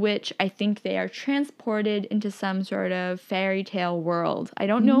through which I think they are transported into some sort of fairy tale world. I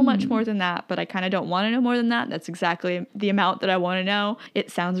don't know much more than that, but I kind of don't want to know more than that. That's exactly the amount that I want to know.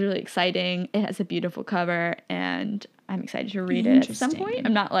 It sounds really exciting. It has a beautiful cover, and I'm excited to read it at some point.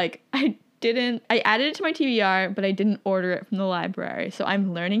 I'm not like, I added it to my TBR, but I didn't order it from the library. So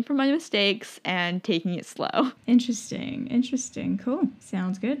I'm learning from my mistakes and taking it slow. Interesting. Cool.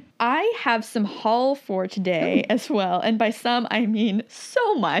 Sounds good. I have some haul for today as well. And by some, I mean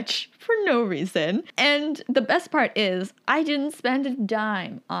so much for no reason. And the best part is I didn't spend a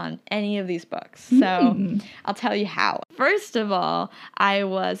dime on any of these books. So I'll tell you how. First of all, I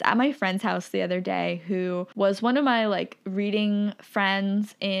was at my friend's house the other day, who was one of my like reading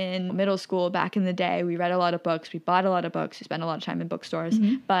friends in middle school back in the day. We read a lot of books. We bought a lot of books. We spent a lot of time in bookstores.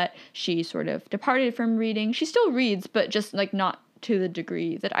 But she sort of departed from reading. She still reads, but just like not to the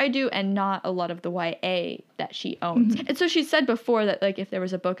degree that I do, and not a lot of the YA that she owns. And so she said before that like if there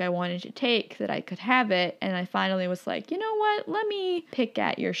was a book I wanted to take, that I could have it, and I finally was like, you know what, let me pick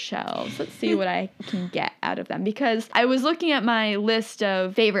at your shelves. Let's see what I can get out of them, because I was looking at my list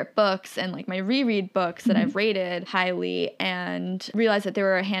of favorite books and like my reread books that I've rated highly, and realized that there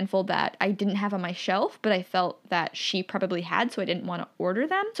were a handful that I didn't have on my shelf, but I felt that she probably had, so I didn't want to order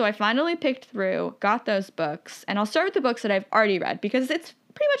them. So I finally picked through, got those books, and I'll start with the books that I've already read, because it's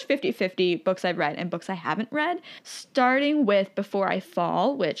pretty much 50-50 books I've read and books I haven't read, starting with Before I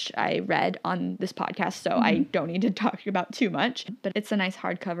Fall, which I read on this podcast, so I don't need to talk about too much, but it's a nice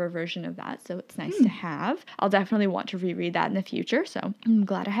hardcover version of that, so it's nice to have. I'll definitely want to reread that in the future, so I'm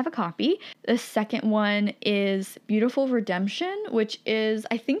glad I have a copy. The second one is Beautiful Redemption, which is,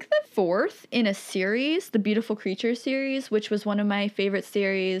 I think, the fourth in a series, the Beautiful Creatures series, which was one of my favorite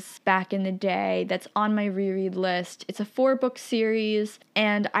series back in the day. That's on my reread list. It's a 4-book series,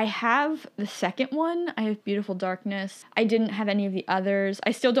 and I have the second one. I have Beautiful Darkness. I didn't have any of the others.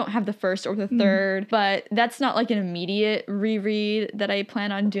 I still don't have the first or the third, but that's not like an immediate reread that I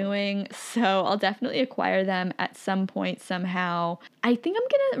plan on doing. So I'll definitely acquire them at some point somehow. I think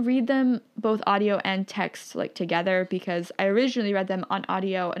I'm gonna read them both audio and text like together, because I originally read them on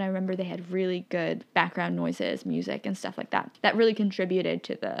audio, and I remember they had really good background noises, music, and stuff like that. That really contributed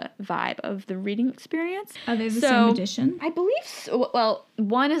to the vibe of the reading experience. Are they the same edition? I believe so. Well,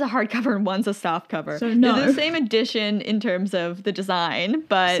 one is a hardcover and one's a softcover. So no. They're the same edition in terms of the design,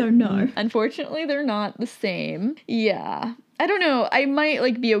 but so no. Unfortunately, they're not the same. Yeah. I don't know. I might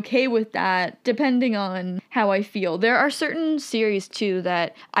like be okay with that depending on how I feel. There are certain series too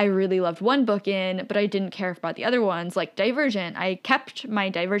that I really loved one book in, but I didn't care about the other ones, like Divergent. I kept my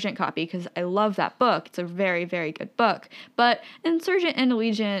Divergent copy because I love that book. It's a very, very good book. But Insurgent and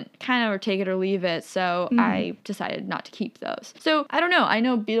Allegiant kind of were take it or leave it, so I decided not to keep those. So I don't know. I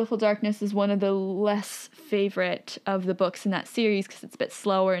know Beautiful Darkness is one of the less favorite of the books in that series because it's a bit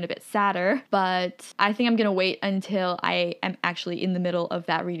slower and a bit sadder, but I think I'm going to wait until I am actually in the middle of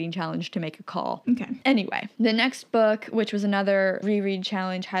that reading challenge to make a call. Okay. Anyway, the next book, which was another reread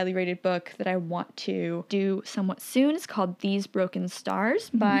challenge, highly rated book that I want to do somewhat soon, is called These Broken Stars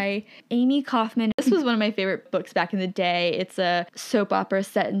by Amy Kaufman. This was one of my favorite books back in the day. It's a soap opera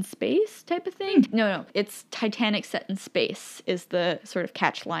set in space type of thing. No, it's Titanic set in space is the sort of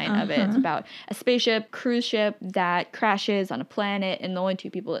catch line of it. It's about a spaceship, cruise ship that crashes on a planet, and the only two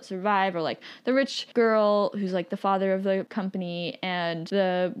people that survive are like the rich girl who's like the father of the company and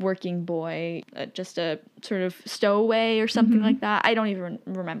the working boy, just a sort of stowaway or something like that. I don't even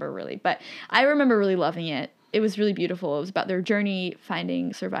remember really, but I remember really loving it. It was really beautiful. It was about their journey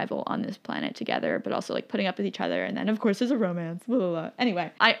finding survival on this planet together, but also like putting up with each other. And then of course there's a romance. Blah, blah, blah. Anyway,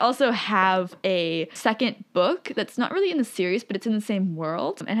 I also have a second book that's not really in the series, but it's in the same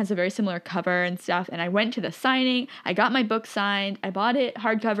world and has a very similar cover and stuff. And I went to the signing. I got my book signed. I bought it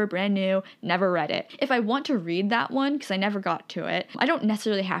hardcover, brand new, never read it. If I want to read that one, because I never got to it, I don't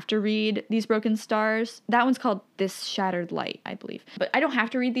necessarily have to read These Broken Stars. That one's called This Shattered Light, I believe. But I don't have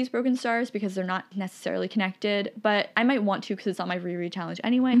to read These Broken Stars because they're not necessarily connected. But I might want to because it's on my reread challenge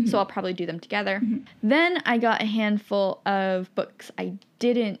anyway, so I'll probably do them together. Then I got a handful of books I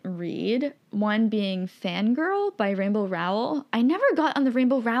didn't read, one being Fangirl by Rainbow Rowell. I never got on the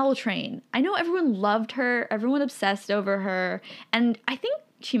Rainbow Rowell train. I know everyone loved her, everyone obsessed over her, and I think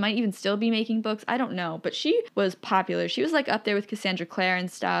she might even still be making books. I don't know. But she was popular. She was like up there with Cassandra Clare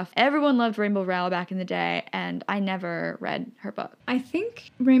and stuff. Everyone loved Rainbow Rowell back in the day, and I never read her book. I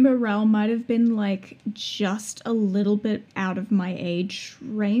think Rainbow Rowell might have been like just a little bit out of my age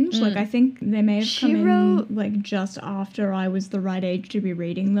range. Like I think they may have come in like just after I was the right age to be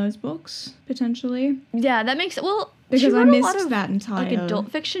reading those books, potentially. Yeah, that makes, well, because I missed that entire... like adult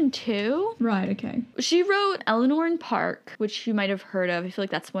fiction too. Right, okay. She wrote Eleanor and Park, which you might have heard of. I feel like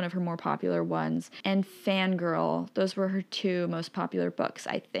that's one of her more popular ones. And Fangirl. Those were her two most popular books,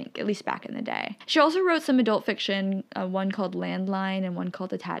 I think, at least back in the day. She also wrote some adult fiction, one called Landline and one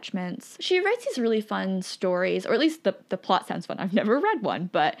called Attachments. She writes these really fun stories, or at least the plot sounds fun. I've never read one,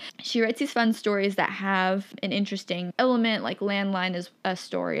 but she writes these fun stories that have an interesting element. Like Landline is a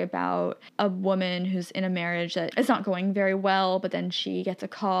story about a woman who's in a marriage that is not going very well, but then she gets a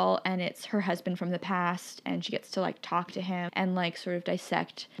call and it's her husband from the past, and she gets to like talk to him and like sort of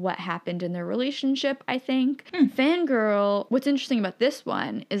dissect what happened in their relationship, I think. Fangirl, what's interesting about this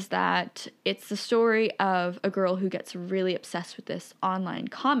one is that it's the story of a girl who gets really obsessed with this online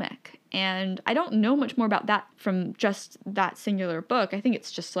comic. And I don't know much more about that from just that singular book. I think it's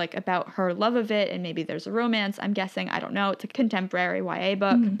just like about her love of it, and maybe there's a romance, I'm guessing. I don't know. It's a contemporary YA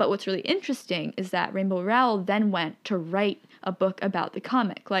book. But what's really interesting is that Rainbow Rowell then went to write a book about the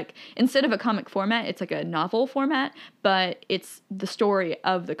comic. Like, instead of a comic format, it's like a novel format, but it's the story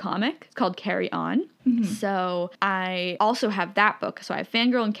of the comic. It's called Carry On. So I also have that book. So I have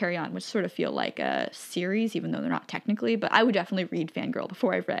Fangirl and Carry On, which sort of feel like a series, even though they're not technically, but I would definitely read Fangirl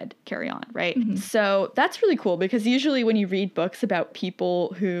before I've read Carry On, right? So that's really cool, because usually when you read books about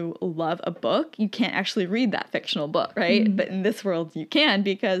people who love a book, you can't actually read that fictional book, right? But in this world you can,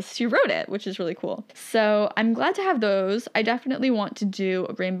 because she wrote it, which is really cool. So I'm glad to have those. I definitely want to do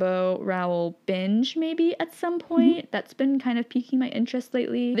a Rainbow Rowell binge maybe at some point. That's been kind of piquing my interest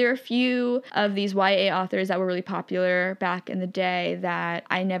lately. There are a few of these YA authors that were really popular back in the day that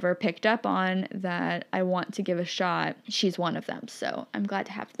I never picked up on that I want to give a shot. She's one of them, so I'm glad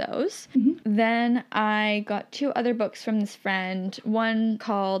to have those. Then I got two other books from this friend, one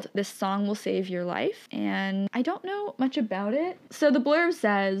called This Song Will Save Your Life, and I don't know much about it. So the blurb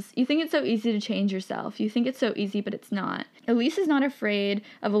says, "You think it's so easy to change yourself. You think it's so easy, but it's not. Elise is not afraid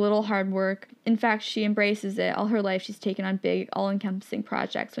of a little hard work. In fact, she embraces it. All her life, she's taken on big, all-encompassing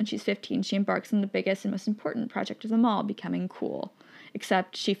projects. When she's 15, she embarks on the biggest and most important project of them all, becoming cool.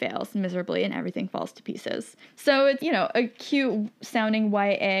 Except she fails miserably and everything falls to pieces." So it's, you know, a cute sounding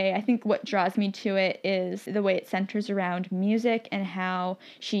YA. I think what draws me to it is the way it centers around music and how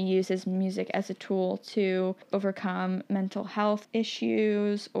she uses music as a tool to overcome mental health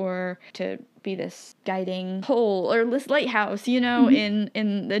issues, or to be this guiding pole or this lighthouse, you know,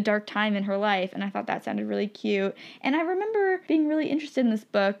 in the dark time in her life. And I thought that sounded really cute. And I remember being really interested in this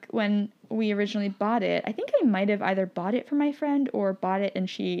book when we originally bought it. I think I might have either bought it from my friend or bought it and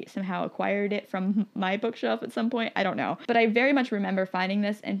she somehow acquired it from my bookshelf at some point. I don't know. But I very much remember finding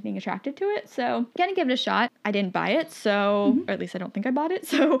this and being attracted to it. So I'm gonna give it a shot. I didn't buy it, so, or at least I don't think I bought it,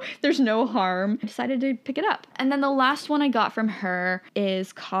 so there's no harm. I decided to pick it up. And then the last one I got from her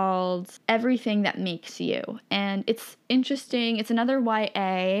is called Everything That Makes You. And it's interesting. It's another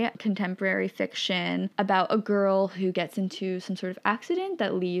YA contemporary fiction about a girl who gets into some sort of accident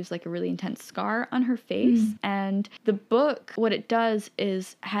that leaves like a really intense scar on her face. And the book, what it does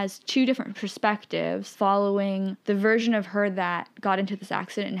is has two different perspectives following the version of her that got into this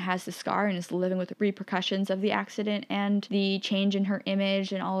accident and has the scar and is living with the repercussions of the accident and the change in her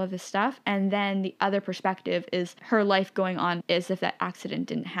image and all of this stuff. And then the other perspective is her life going on as if that accident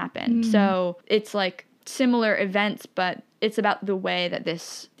didn't happen. So it's like similar events, but it's about the way that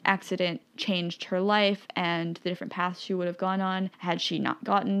this accident changed her life and the different paths she would have gone on had she not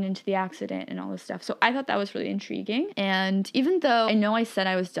gotten into the accident and all this stuff. So I thought that was really intriguing. And even though I know I said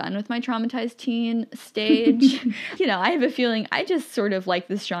I was done with my traumatized teen stage, you know, I have a feeling I just sort of like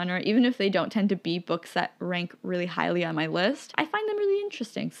this genre, even if they don't tend to be books that rank really highly on my list. I find them really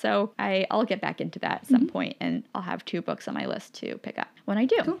interesting. So I'll get back into that at some point, and I'll have two books on my list to pick up when I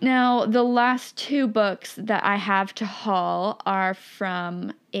do. Cool. Now, the last two books that I have to haul are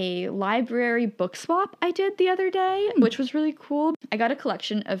from a library book swap I did the other day, which was really cool. I got a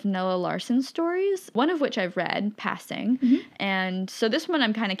collection of Nella Larson stories, one of which I've read, passing. And so this one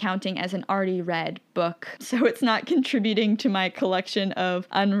I'm kind of counting as an already read book. So it's not contributing to my collection of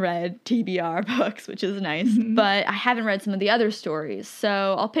unread TBR books, which is nice. But I haven't read some of the other stories.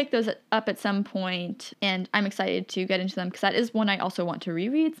 So I'll pick those up at some point, and I'm excited to get into them because that is one I also want to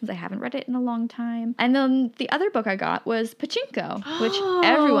reread since I haven't read it in a long time. And then the other book I got was Pachinko, which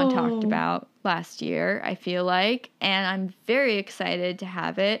everyone talked about last year, I feel like, and I'm very excited to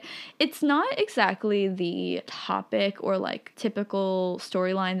have it. It's not exactly the topic or like typical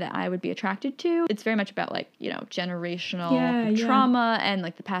storyline that I would be attracted to. It's very much about like, generational trauma and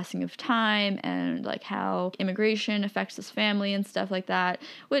like the passing of time and like how immigration affects this family and stuff like that,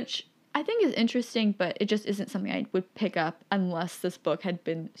 which I think is interesting, but it just isn't something I would pick up unless this book had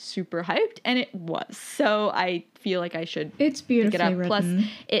been super hyped, and it was. So I feel like I should pick it up. Written. Plus,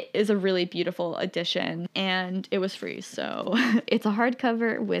 it is a really beautiful edition, and it was free. So it's a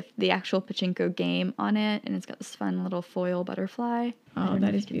hardcover with the actual pachinko game on it, and it's got this fun little foil butterfly. Oh,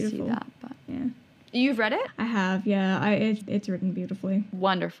 that is beautiful. See that, but yeah. You've read it? I have, yeah. It's written beautifully.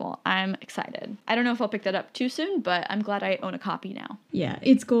 Wonderful. I'm excited. I don't know if I'll pick that up too soon, but I'm glad I own a copy now. Yeah,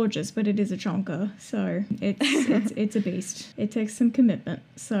 it's gorgeous, but it is a chonker, so it's a beast. It takes some commitment,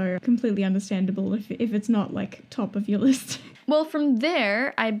 so completely understandable if it's not like top of your list. Well, from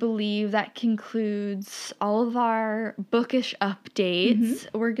there, I believe that concludes all of our bookish updates.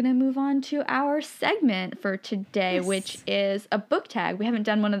 We're going to move on to our segment for today, which is a book tag. We haven't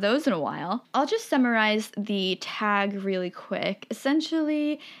done one of those in a while. I'll just summarize the tag really quick.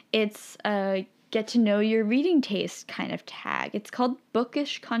 Essentially, it's a get to know your reading taste kind of tag. It's called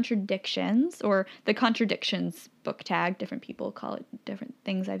Bookish Contradictions, or the Contradictions book tag. Different people call it different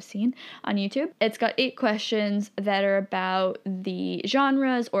things I've seen on YouTube. It's got 8 questions that are about the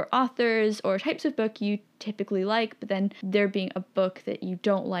genres or authors or types of book you typically like, but then there being a book that you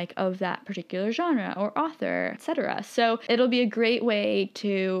don't like of that particular genre or author, etc. So it'll be a great way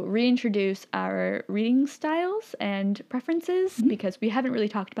to reintroduce our reading styles and preferences, because we haven't really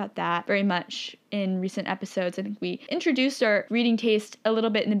talked about that very much in recent episodes. I think we introduced our reading taste a little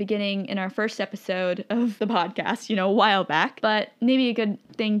bit in the beginning in our first episode of the podcast, a while back, but maybe a good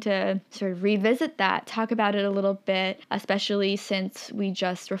thing to sort of revisit that, talk about it a little bit, especially since we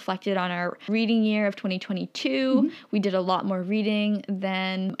just reflected on our reading year of 2022. We did a lot more reading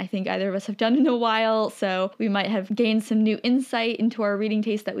than I think either of us have done in a while, so we might have gained some new insight into our reading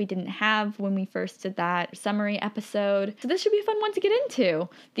taste that we didn't have when we first did that summary episode. So this should be a fun one to get into.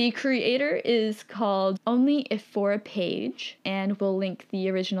 The creator is called Only If For a Page, and we'll link the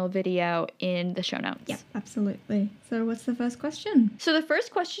original video in the show notes. Yep, absolutely. So what's the first question? So the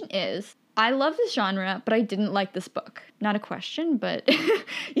first question is, I love this genre, but I didn't like this book. Not a question, but,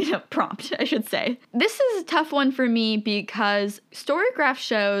 prompt, I should say. This is a tough one for me because Storygraph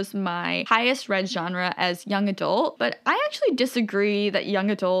shows my highest read genre as young adult, but I actually disagree that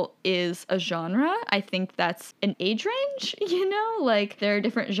young adult is a genre. I think that's an age range, like there are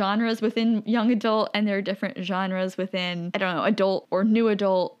different genres within young adult and there are different genres within, adult or new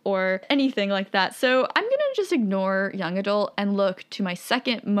adult or anything like that. So I'm gonna just ignore young adult and look to my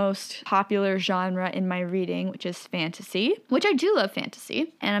second most popular genre in my reading, which is fantasy, which I do love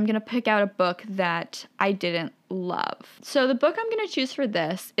fantasy, and I'm gonna pick out a book that I didn't love. So the book I'm going to choose for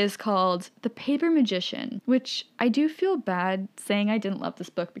this is called The Paper Magician, which I do feel bad saying I didn't love this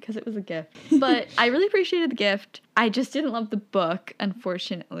book because it was a gift, but I really appreciated the gift. I just didn't love the book,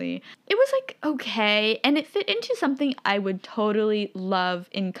 unfortunately. It was okay, and it fit into something I would totally love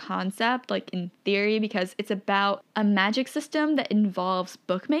in concept, like in theory, because it's about a magic system that involves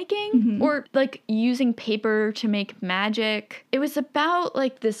bookmaking or like using paper to make magic. It was about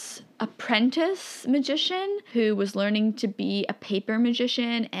this apprentice magician who was learning to be a paper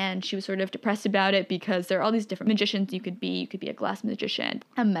magician, and she was sort of depressed about it because there are all these different magicians you could be. You could be a glass magician,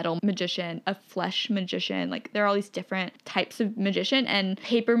 a metal magician, a flesh magician. There are all these different types of magician, and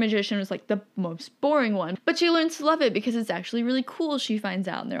paper magician was the most boring one. But she learns to love it because it's actually really cool, she finds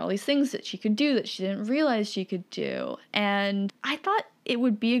out, and there are all these things that she could do that she didn't realize she could do. And I thought it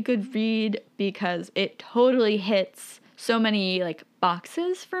would be a good read because it totally hits so many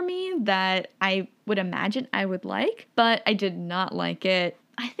boxes for me that I would imagine I would like, but I did not like it.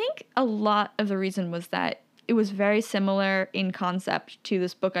 I think a lot of the reason was that it was very similar in concept to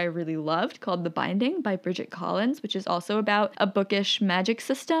this book I really loved called The Binding by Bridget Collins, which is also about a bookish magic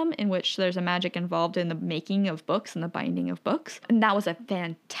system in which there's a magic involved in the making of books and the binding of books. And that was a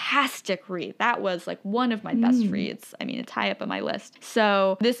fantastic read. That was one of my best reads. I mean, it's high up on my list.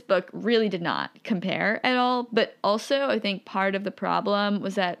 So this book really did not compare at all. But also, I think part of the problem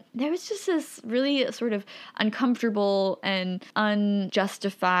was that there was just this really sort of uncomfortable and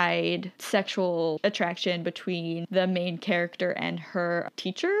unjustified sexual attraction between the main character and her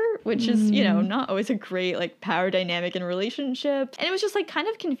teacher, which is, not always a great power dynamic in relationships. And it was just kind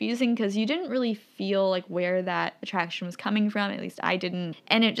of confusing because you didn't really feel where that attraction was coming from. At least I didn't.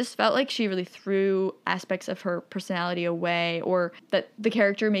 And it just felt like she really threw aspects of her personality away, or that the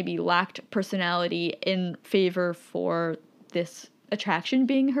character maybe lacked personality in favor for this attraction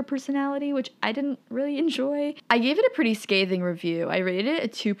being her personality, which I didn't really enjoy. I gave it a pretty scathing review. I rated it a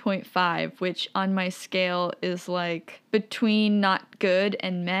 2.5, which on my scale is like between not good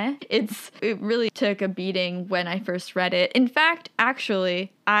and meh. It really took a beating when I first read it. In fact,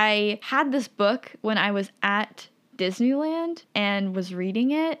 actually, I had this book when I was at Disneyland and was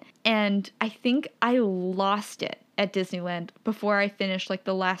reading it, and I think I lost it at Disneyland before I finished like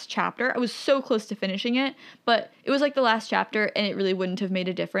the last chapter. I was so close to finishing it, but it was like the last chapter and it really wouldn't have made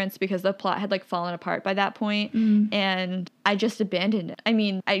a difference because the plot had like fallen apart by that point, and I just abandoned it. I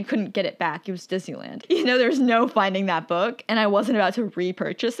mean, I couldn't get it back. It was Disneyland. You know, there's no finding that book, and I wasn't about to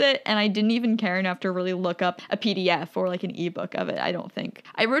repurchase it, and I didn't even care enough to really look up a PDF or like an ebook of it, I don't think.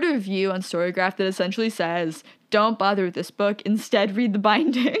 I wrote a review on Storygraph that essentially says, don't bother with this book, instead read the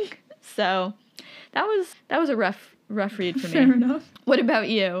binding. So that was a rough read for me. Fair enough. What about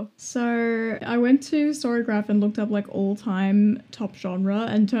you? So I went to Storygraph and looked up like all-time top genre,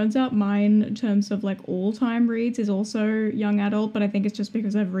 and turns out mine in terms of like all-time reads is also young adult, but I think it's just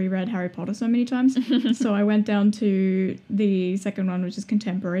because I've reread Harry Potter so many times. So I went down to the second one, which is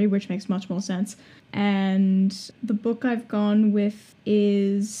contemporary, which makes much more sense. And the book I've gone with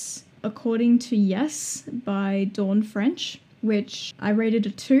is According to Yes by Dawn French, which I rated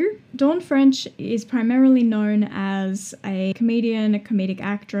a 2. Dawn French is primarily known as a comedian, a comedic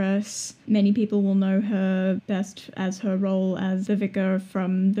actress. Many people will know her best as her role as the vicar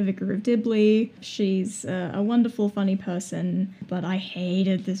from The Vicar of Dibley. She's a wonderful, funny person, but I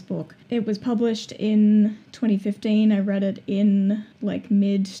hated this book. It was published in 2015. I read it in like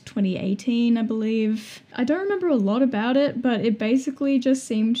mid-2018, I believe. I don't remember a lot about it, but it basically just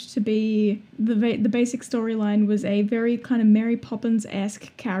seemed to be the basic storyline was a very kind of Mary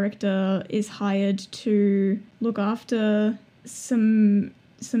Poppins-esque character is hired to look after some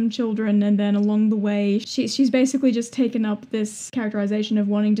children, and then along the way she's basically just taken up this characterization of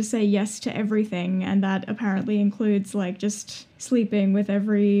wanting to say yes to everything, and that apparently includes like just sleeping with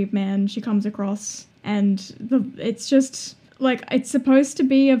every man she comes across. And it's just like, it's supposed to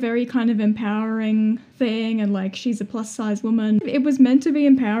be a very kind of empowering thing, and like she's a plus size woman. It was meant to be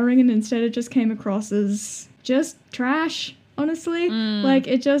empowering, and instead it just came across as just trash. Honestly, like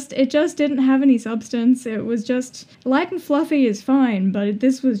it just didn't have any substance. It was just light and fluffy is fine, but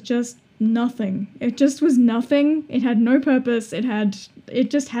this was just nothing. It just was nothing. It had no purpose.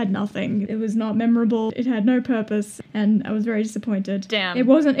 It just had nothing. It was not memorable. It had no purpose, and I was very disappointed. Damn. It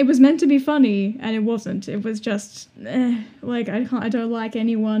was meant to be funny, and it wasn't. It was just like I don't like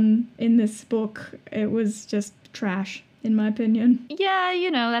anyone in this book. It was just trash, in my opinion. Yeah,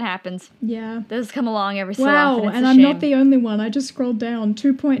 you know, that happens. Yeah. Those come along every so wow, often. It's and a I'm shame. not the only one. I just scrolled down.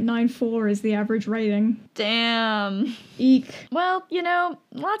 2.94 is the average rating. Damn. Eek. Well, you know,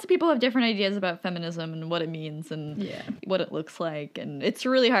 lots of people have different ideas about feminism and what it means and what it looks like, and it's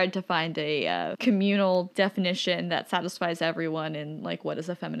really hard to find a communal definition that satisfies everyone in like what is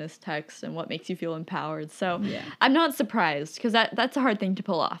a feminist text and what makes you feel empowered. So I'm not surprised, because that's a hard thing to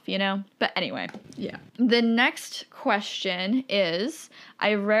pull off, you know? But anyway. Yeah. The next question is,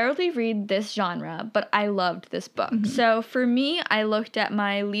 I rarely read this genre, but I loved this book. So for me, I looked at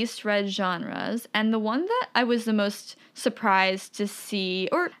my least read genres, and the one that I was the most surprised to see,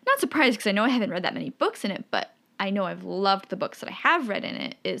 or not surprised because I know I haven't read that many books in it, but I know I've loved the books that I have read in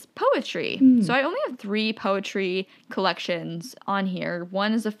it, is poetry. So I only have 3 poetry collections on here.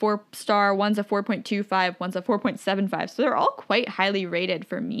 One is a 4-star, one's a 4.25, one's a 4.75. So they're all quite highly rated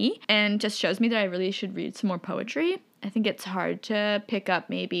for me, and just shows me that I really should read some more poetry. I think it's hard to pick up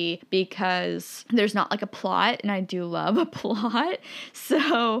maybe because there's not like a plot, and I do love a plot.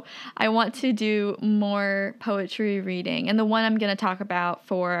 So I want to do more poetry reading. And the one I'm going to talk about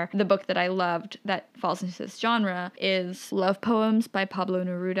for the book that I loved that falls into this genre is Love Poems by Pablo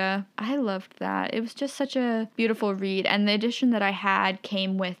Neruda. I loved that. It was just such a beautiful read. And the edition that I had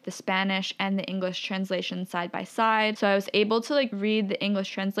came with the Spanish and the English translation side by side. So I was able to like read the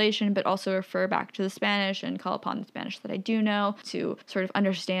English translation, but also refer back to the Spanish and call upon the Spanish that I do know to sort of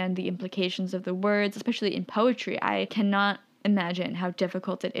understand the implications of the words, especially in poetry. I cannot imagine how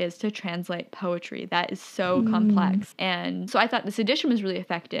difficult it is to translate poetry. That is so complex. And so I thought this edition was really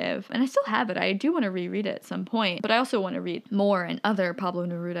effective, and I still have it. I do want to reread it at some point, but I also want to read more and other Pablo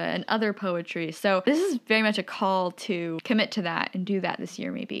Neruda and other poetry. So this is very much a call to commit to that and do that this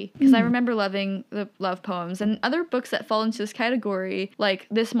year maybe. Because I remember loving the love poems and other books that fall into this category, like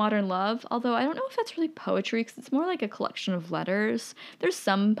This Modern Love, although I don't know if that's really poetry because it's more like a collection of letters. There's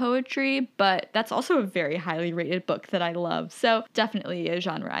some poetry, but that's also a very highly rated book that I love. So definitely a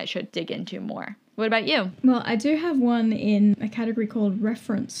genre I should dig into more. What about you? Well, I do have one in a category called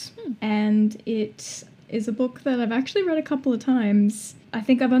reference, and it is a book that I've actually read a couple of times. I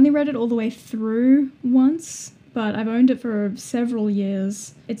think I've only read it all the way through once, but I've owned it for several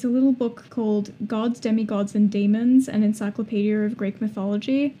years. It's a little book called Gods, Demigods, and Demons, an Encyclopedia of Greek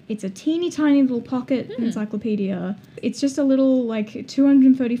Mythology. It's a teeny tiny little pocket encyclopedia. It's just a little,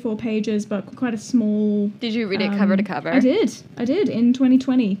 234 pages, but quite a small... Did you read it cover to cover? I did, in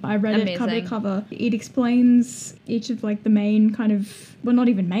 2020. I read Amazing. it cover to cover. It explains each of, the main kind of... Well, not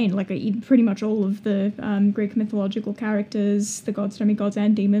even main, pretty much all of the Greek mythological characters, the gods, demigods,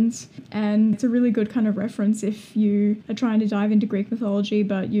 and demons. And it's a really good kind of reference if you are trying to dive into Greek mythology,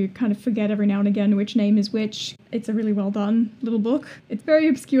 but you kind of forget every now and again which name is which. It's a really well done little book. It's a very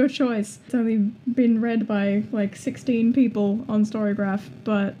obscure choice. It's only been read by 16 people on Storygraph,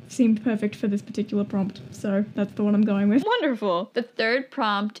 but seemed perfect for this particular prompt. So that's the one I'm going with. Wonderful. The third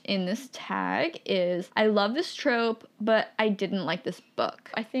prompt in this tag is, I love this trope, but I didn't like this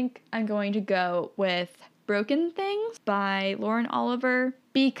book. I think I'm going to go with Broken Things by Lauren Oliver,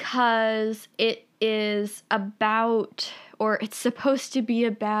 because it is about, or it's supposed to be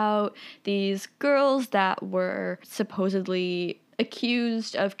about, these girls that were supposedly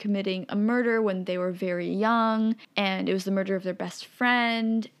accused of committing a murder when they were very young, and it was the murder of their best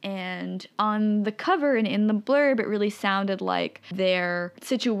friend. And on the cover and in the blurb, it really sounded like their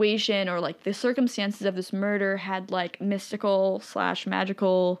situation, or the circumstances of this murder, had mystical /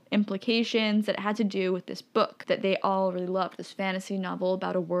 magical implications that had to do with this book that they all really loved, this fantasy novel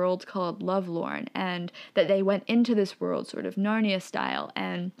about a world called Lovelorn, and that they went into this world sort of Narnia style,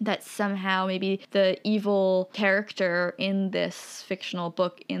 and that somehow maybe the evil character in this fictional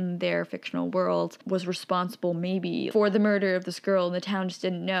book in their fictional world was responsible maybe for the murder of this girl, and the town just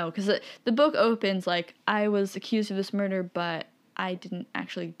didn't know. Because the book opens I was accused of this murder, but I didn't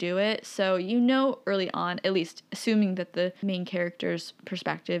actually do it. So early on, at least assuming that the main character's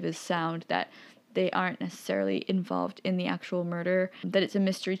perspective is sound, that they aren't necessarily involved in the actual murder, that it's a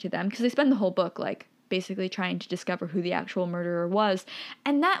mystery to them, because they spend the whole book basically trying to discover who the actual murderer was.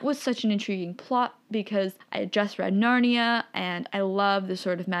 And that was such an intriguing plot, because I had just read Narnia, and I love the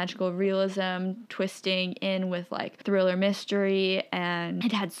sort of magical realism twisting in with thriller mystery, and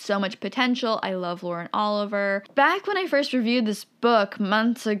it had so much potential. I love Lauren Oliver. Back when I first reviewed this book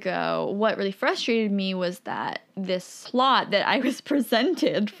months ago, what really frustrated me was that this plot that I was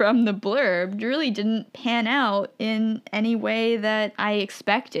presented from the blurb really didn't pan out in any way that I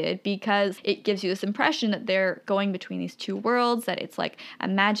expected, because it gives you this impression that they're going between these two worlds, that it's a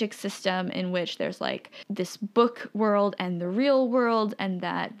magic system in which there's this book world and the real world, and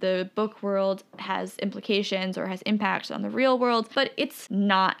that the book world has implications or has impacts on the real world. But it's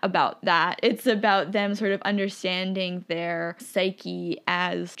not about that. It's about them sort of understanding their psyche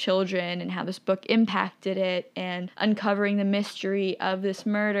as children and how this book impacted it, and uncovering the mystery of this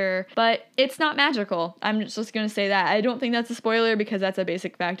murder. But it's not magical. I'm just going to say that. I don't think that's a spoiler, because that's a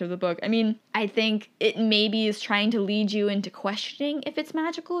basic fact of the book. I mean, I think it maybe is trying to lead you into questioning if it's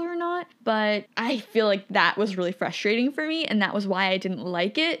magical or not, but I feel like that was really frustrating for me, and that was why I didn't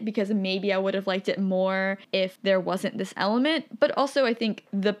like it, because maybe I would have liked it more if there wasn't this element. But also, I think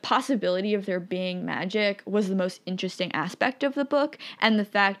the possibility of there being magic was the most interesting aspect of the book, and the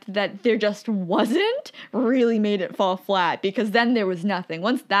fact that there just wasn't really made it fall flat, because then there was nothing.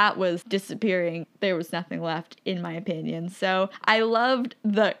 Once that was disappearing, there was nothing left, in my opinion. So I loved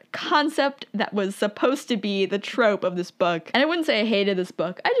the concept that was supposed to be the trope of this book, and I wouldn't say I hated this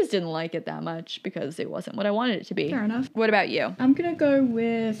book. I just didn't like it that much, because it wasn't what I wanted it to be. Fair enough. What about you? I'm gonna go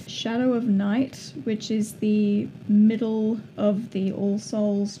with Shadow of Night, which is the middle of the All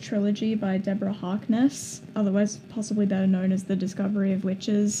Souls trilogy by Deborah Harkness, otherwise possibly better known as the Discovery of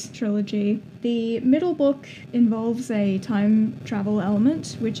Witches trilogy. The middle book involves a time travel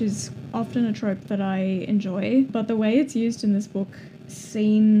element, which is often a trope that I enjoy, but the way it's used in this book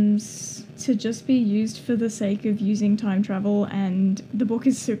seems to just be used for the sake of using time travel, and the book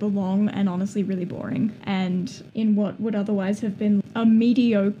is super long and honestly really boring. And in what would otherwise have been a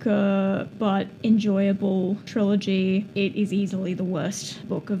mediocre but enjoyable trilogy, it is easily the worst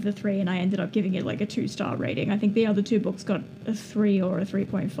book of the three, and I ended up giving it a 2-star rating. I think the other two books got a 3 or a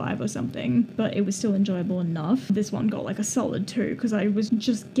 3.5 or something, but it was still enjoyable enough. This one got a solid 2, because I was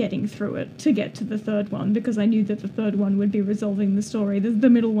just getting through it to get to the third one, because I knew that the third one would be resolving the story. The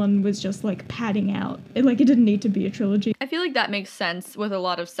middle one was just padding out. It didn't need to be a trilogy. I feel like that makes sense with a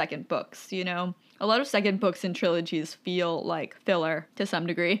lot of second books, A lot of second books in trilogies feel like filler to some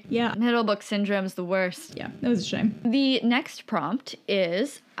degree. Yeah. Middle book syndrome's the worst. Yeah, that was a shame. The next prompt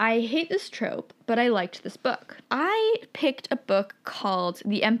is, I hate this trope, but I liked this book. I picked a book called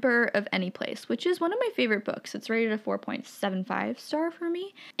The Emperor of Any Place, which is one of my favorite books. It's rated a 4.75 star for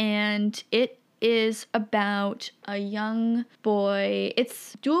me, and it is about a young boy.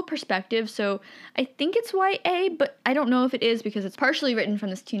 It's dual perspective, so I think it's YA, but I don't know if it is because it's partially written from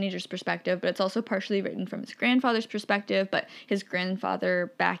this teenager's perspective, but it's also partially written from his grandfather's perspective, but his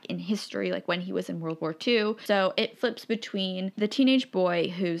grandfather back in history, like when he was in World War II. So it flips between the teenage boy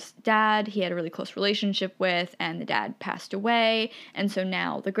whose dad he had a really close relationship with, and the dad passed away, and so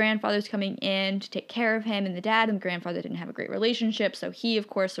now the grandfather's coming in to take care of him, and the dad and the grandfather didn't have a great relationship, so he, of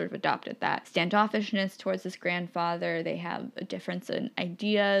course, sort of adopted that standoffishness towards his grandfather. They have a difference in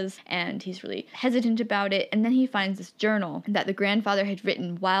ideas, and he's really hesitant about it, and then he finds this journal that the grandfather had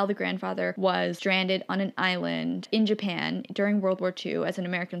written while the grandfather was stranded on an island in Japan during World War II as an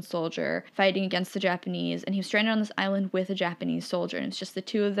American soldier fighting against the Japanese, and he was stranded on this island with a Japanese soldier, and it's just the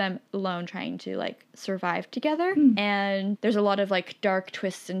two of them alone trying to, like, survive together. And there's a lot of, like, dark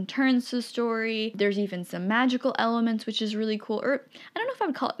twists and turns to the story. There's even some magical elements, which is really cool. Or I don't know if I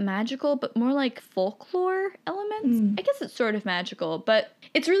would call it magical, but more like folklore elements. I guess it's sort of magical, but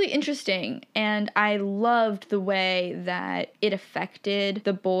it's really interesting, and I loved the way that it affected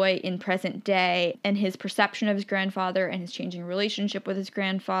the boy in present day and his perception of his grandfather and his changing relationship with his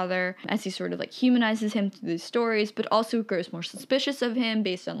grandfather as he sort of, like, humanizes him through these stories, but also grows more suspicious of him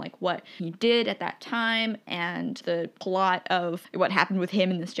based on, like, what he did at that time and the plot of what happened with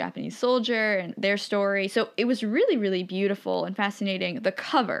him and this Japanese soldier and their story. So it was really, really beautiful and fascinating. The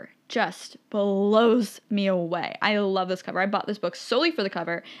cover just blows me away. I love this cover. I bought this book solely for the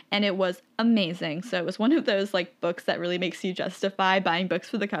cover, and it was amazing. So it was one of those, like, books that really makes you justify buying books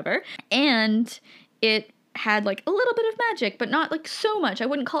for the cover. And it had, like, a little bit of magic, but not, like, so much. I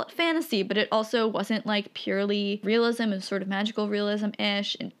wouldn't call it fantasy, but it also wasn't, like, purely realism. It was sort of magical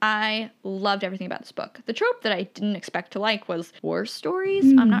realism-ish, and I loved everything about this book. The trope that I didn't expect to like was war stories.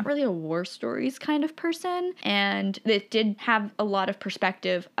 I'm not really a war stories kind of person, and it did have a lot of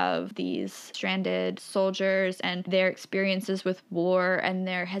perspective of these stranded soldiers and their experiences with war and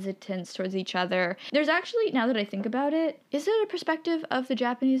their hesitance towards each other. There's actually, now that I think about it, is it a perspective of the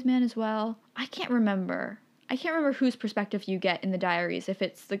Japanese man as well? I can't remember whose perspective you get in the diaries, if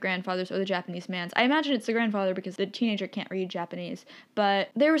it's the grandfather's or the Japanese man's. I imagine it's the grandfather because the teenager can't read Japanese. But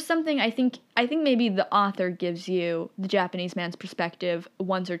there was something, I think maybe the author gives you the Japanese man's perspective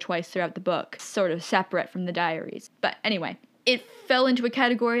once or twice throughout the book, sort of separate from the diaries. But anyway, it fell into a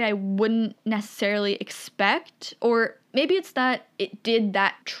category I wouldn't necessarily expect, or maybe it's that it did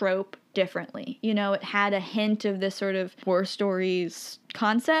that trope differently. You know, it had a hint of this sort of war stories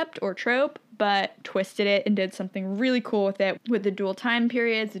concept or trope, but twisted it and did something really cool with it, with the dual time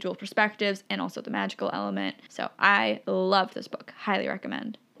periods, the dual perspectives, and also the magical element. So I love this book. Highly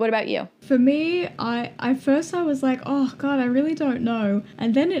recommend. What about you? For me, I first was like, oh god, I really don't know.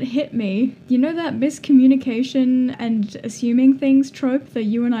 And then it hit me. You know that miscommunication and assuming things trope that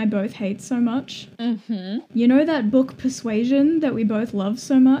you and I both hate so much? Mm-hmm. You know that book Persuasion that we both love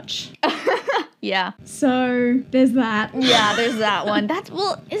so much? Yeah. So there's that. Yeah, there's that one. Is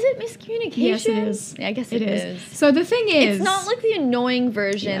it miscommunication? Yes, it is. Yeah, I guess it is. So the thing is, it's not like the annoying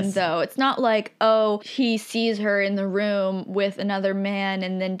version, though. It's not like, oh, he sees her in the room with another man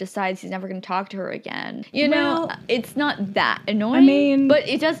and then decides he's never going to talk to her again. You know, it's not that annoying. I mean, but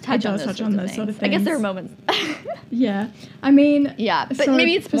it does touch on those sort of things. I guess there are moments. Yeah. I mean, yeah, but so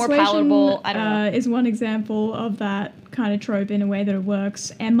maybe it's more palatable. I don't know. Is one example of that kind of trope in a way that it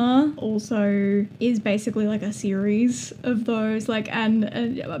works. Emma also is basically like a series of those, like, and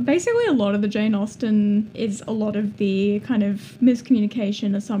basically a lot of the Jane Austen is a lot of the kind of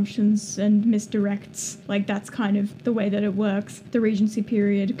miscommunication, assumptions, and misdirects. Like, that's kind of the way that it works. The Regency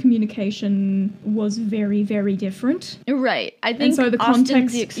period communication was very, very different. Right. I think and so the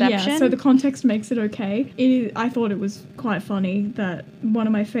context, the exception. Yeah, so the context makes it okay. I thought it was quite funny that one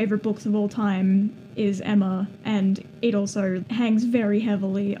of my favorite books of all time is Emma, and it also hangs very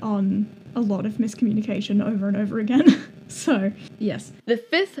heavily on a lot of miscommunication over and over again. So, yes. The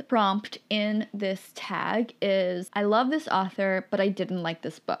fifth prompt in this tag is, I love this author, but I didn't like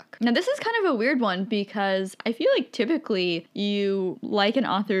this book. Now, this is kind of a weird one because I feel like typically you like an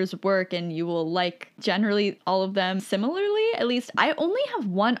author's work and you will like generally all of them similarly. At least I only have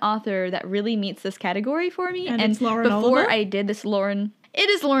one author that really meets this category for me. And it's Lauren before Oliver? I did this, it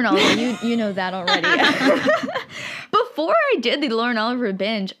is Lauren Oliver. You know that already. Before I did the Lauren Oliver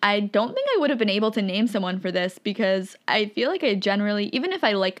binge, I don't think I would have been able to name someone for this because I feel like I generally, even if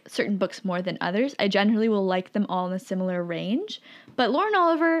I like certain books more than others, I generally will like them all in a similar range. But Lauren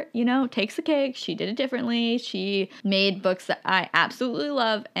Oliver, you know, takes the cake. She did it differently. She made books that I absolutely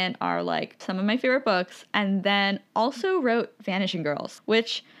love and are like some of my favorite books. And then also wrote Vanishing Girls,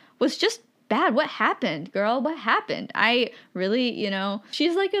 which was just bad. What happened, girl? What happened? I really,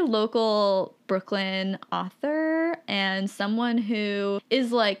 she's like a local Brooklyn author and someone who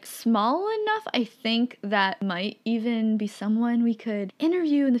is like small enough, I think, that might even be someone we could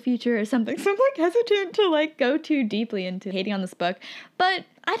interview in the future or something. So I'm like hesitant to like go too deeply into hating on this book. But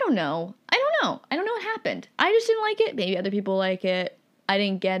I don't know. I don't know what happened. I just didn't like it. Maybe other people like it. I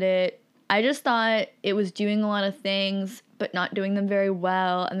didn't get it. I just thought it was doing a lot of things, but not doing them very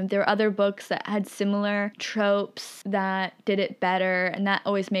well. And then there were other books that had similar tropes that did it better. And that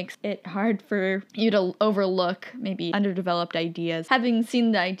always makes it hard for you to overlook maybe underdeveloped ideas, having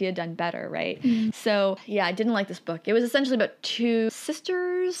seen the idea done better, right? So yeah, I didn't like this book. It was essentially about two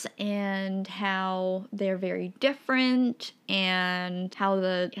sisters and how they're very different, and how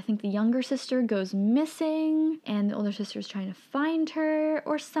I think the younger sister goes missing and the older sister is trying to find her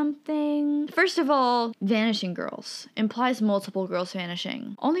or something. First of all, vanishing girls implies multiple girls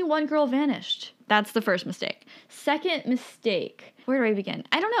vanishing. Only one girl vanished. That's the first mistake. Second mistake, where do I begin?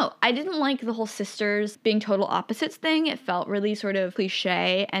 I don't know. I didn't like the whole sisters being total opposites thing. It felt really sort of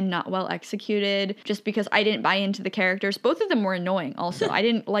cliche and not well executed just because I didn't buy into the characters. Both of them were annoying also. I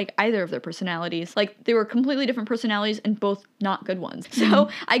didn't like either of their personalities. Like, they were completely different personalities and both not good ones. So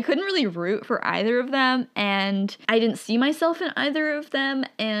I couldn't really root for either of them, and I didn't see myself in either of them,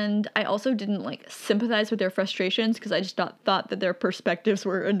 and I also didn't like sympathize with their frustrations because I just thought that their perspectives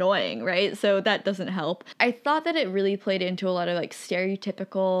were annoying, right? So that doesn't help. I thought that it really played into a lot of like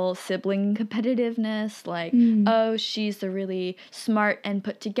stereotypical sibling competitiveness, like, oh, she's the really smart and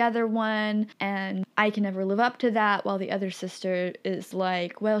put together one, and I can never live up to that, while the other sister is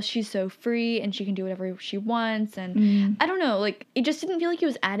like, well, she's so free and she can do whatever she wants, and I don't know, like, it just didn't feel like it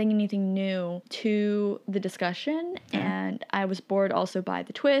was adding anything new to the discussion, and I was bored also by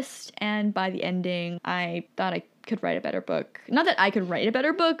the twist and by the ending. I thought I could write a better book. Not that I could write a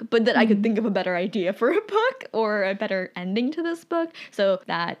better book, but that I could think of a better idea for a book or a better ending to this book. So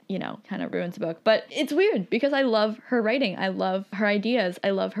that, you know, kind of ruins the book. But it's weird because I love her writing. I love her ideas. I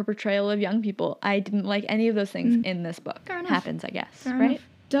love her portrayal of young people. I didn't like any of those things in this book. Fair enough. Happens, I guess. Fair right? enough.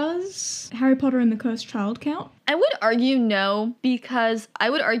 Does Harry Potter and the Cursed Child count? I would argue no, because I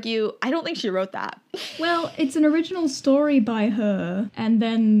would argue I don't think she wrote that. Well, it's an original story by her, and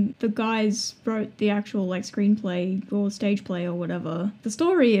then the guys wrote the actual, like, screenplay or stage play or whatever. The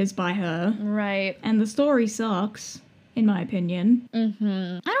story is by her. Right. And the story sucks, in my opinion. I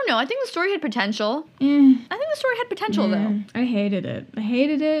don't know. I think the story had potential. Eh. I think the story had potential, though. I hated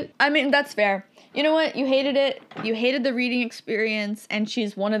it. I mean, that's fair. You know what? You hated it. You hated the reading experience, and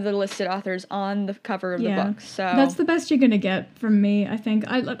she's one of the listed authors on the cover of the book. So that's the best you're gonna get from me, I think.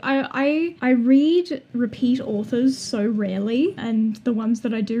 I read repeat authors so rarely, and the ones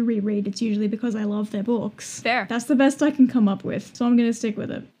that I do reread, it's usually because I love their books. Fair. That's the best I can come up with, so I'm gonna stick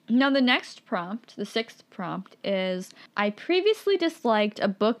with it. Now, the next prompt, the sixth prompt, is I previously disliked a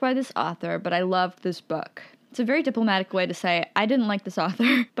book by this author, but I loved this book. It's a very diplomatic way to say I didn't like this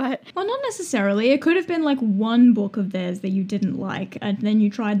author, but... Well, not necessarily. It could have been like one book of theirs that you didn't like, and then you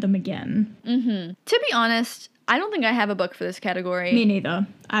tried them again. To be honest, I don't think I have a book for this category. Me neither.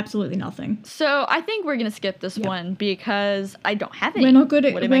 Absolutely nothing. So I think we're going to skip this one because I don't have any. We're not good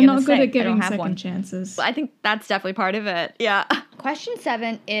at giving second one. Chances. I think that's definitely part of it. Yeah. Question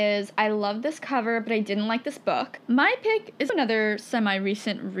 7 is, I love this cover, but I didn't like this book. My pick is another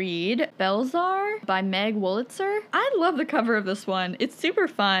semi-recent read, Belzar by Meg Wolitzer. I love the cover of this one. It's super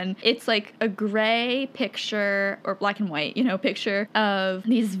fun. It's like a gray picture, or black and white, picture of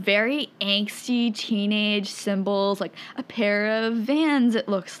these very angsty teenage symbols, like a pair of Vans, it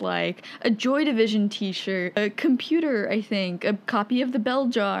looks like, a Joy Division t-shirt, a computer, I think, a copy of the Bell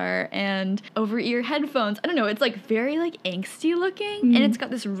Jar, and over-ear headphones. I don't know, it's like very like angsty looking, and it's got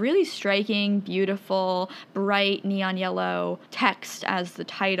this really striking, beautiful, bright neon yellow text as the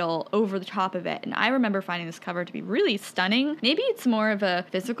title over the top of it. And I remember finding this cover to be really stunning. Maybe it's more of a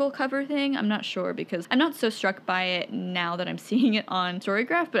physical cover thing, I'm not sure, because I'm not so struck by it now that I'm seeing it on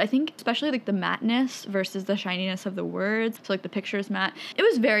Storygraph, but I think especially like the matteness versus the shininess of the words, so like the picture's matte. It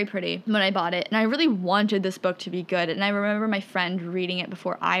was very pretty when I bought it, and I really wanted this book to be good, and I remember my friend reading it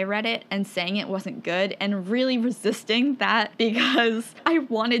before I read it and saying it wasn't good, and really resisting that because I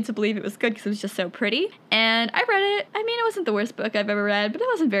wanted to believe it was good because it was just so pretty. And I read it. I mean, it wasn't the worst book I've ever read, but it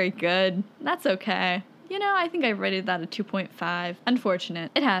wasn't very good. That's okay. I think I rated that a 2.5.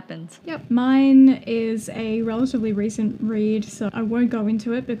 Unfortunate. It happens. Yep. Mine is a relatively recent read, so I won't go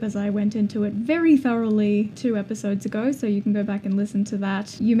into it because I went into it very thoroughly 2 episodes ago, so you can go back and listen to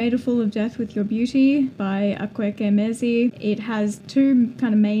that. You Made a Fool of Death with Your Beauty by Akweke Emezi. It has 2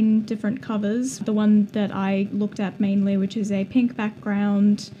 kind of main different covers. The one that I looked at mainly, which is a pink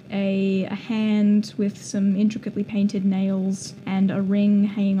background, a hand with some intricately painted nails, and a ring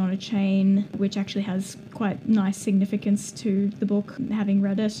hanging on a chain, which actually has quite nice significance to the book, having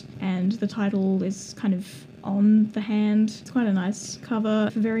read it, and the title is kind of on the hand. It's quite a nice cover,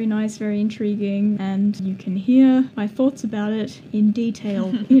 very nice, very intriguing, and you can hear my thoughts about it in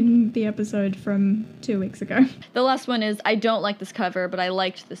detail in the episode from 2 weeks ago. The last one is, I don't like this cover, but I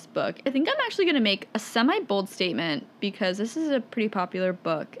liked this book. I think I'm actually going to make a semi-bold statement because this is a pretty popular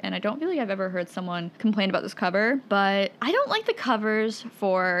book, and I don't feel like I've ever heard someone complain about this cover, but I don't like the covers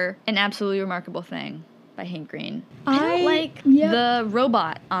for An Absolutely Remarkable Thing by Hank Green. I don't like the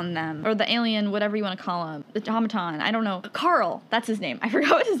robot on them, or the alien, whatever you want to call him, the automaton. I don't know. Carl, that's his name. I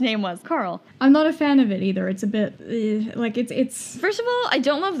forgot what his name was. Carl. I'm not a fan of it either. It's a bit it's. First of all, I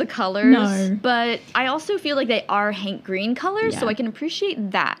don't love the colors. No. But I also feel like they are Hank Green colors, Yeah. so I can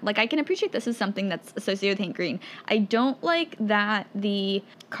appreciate that. Like, I can appreciate this is something that's associated with Hank Green. I don't like that the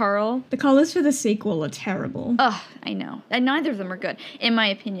Carl. The colors for the sequel are terrible. Ugh, I know. And neither of them are good, in my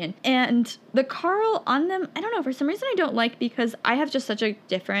opinion. And the Carl on them, I don't know, for some reason I don't like, because I have just such a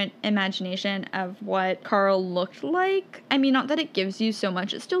different imagination of what Carl looked like. I mean, not that it gives you so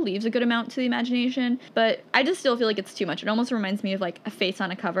much, it still leaves a good amount to the imagination, but I just still feel like it's too much. It almost reminds me of like a face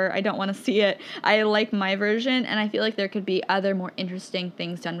on a cover. I don't want to see it. I like my version, and I feel like there could be other more interesting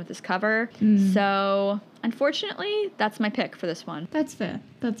things done with this cover. So unfortunately, that's my pick for this one. That's fair.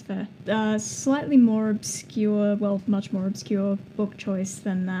 That's fair. Slightly more obscure, well, much more obscure book choice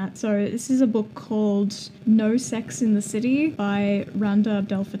than that. So this is a book called No Sex in the City by Randa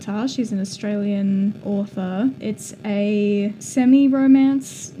Abdel Fattah. She's an Australian author. It's a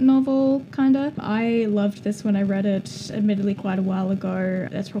semi-romance novel, kind of. I loved this when I read it, admittedly quite a while ago.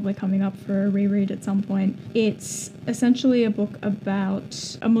 That's probably coming up for a reread at some point. It's essentially a book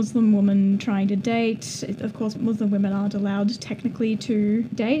about a Muslim woman trying to date. Of course, Muslim women aren't allowed technically to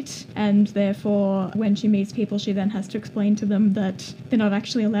date, and therefore when she meets people, she then has to explain to them that they're not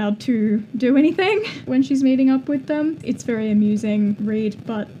actually allowed to do anything when she's meeting up with them. It's very amusing read,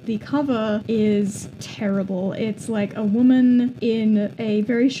 but the cover is terrible. It's like a woman in a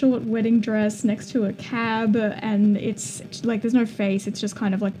very short wedding dress next to a cab, and it's like there's no face. It's just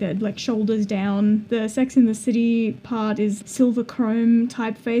kind of like the shoulders down. The Sex in the City part is silver chrome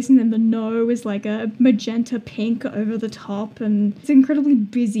typeface, and then the no is like a magenta pink over the top, and it's incredibly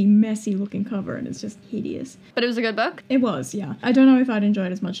busy, messy looking cover, and it's just hideous. But it was a good book? It was, yeah. I don't know if I'd enjoy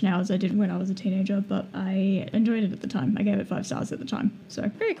it as much now as I did when I was a teenager, but I enjoyed it at the time. I gave it 5 stars at the time, so.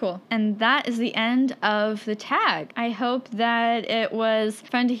 Very cool. And that is the end of the tag. I hope that it was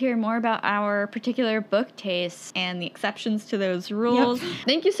fun to hear more about our particular book tastes and the exceptions to those rules. Yep.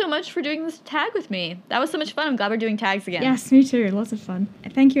 Thank you so much for doing this tag with me. That was so much fun. I'm glad we're doing tags again. Yes, me too. Lots of fun.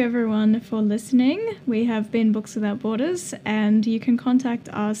 Thank you everyone for listening. We have been Books Without Borders, and you can contact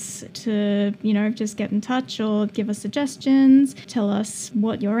us to, just get in touch or give us suggestions. Tell us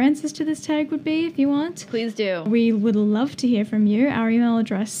what your answers to this tag would be if you want. Please do. We would love to hear from you. Our email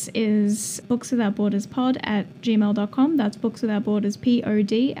address is bookswithoutborderspod@gmail.com. That's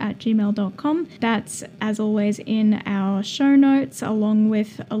bookswithoutborderspod@gmail.com. That's, as always, in our show notes, along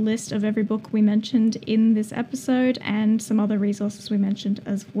with a list of every book we mentioned in this episode and some other resources we mentioned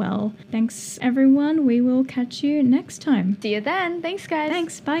as well. Thanks, everyone. We will catch you next time. See you then. Thanks, guys.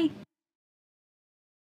 Thanks. Bye.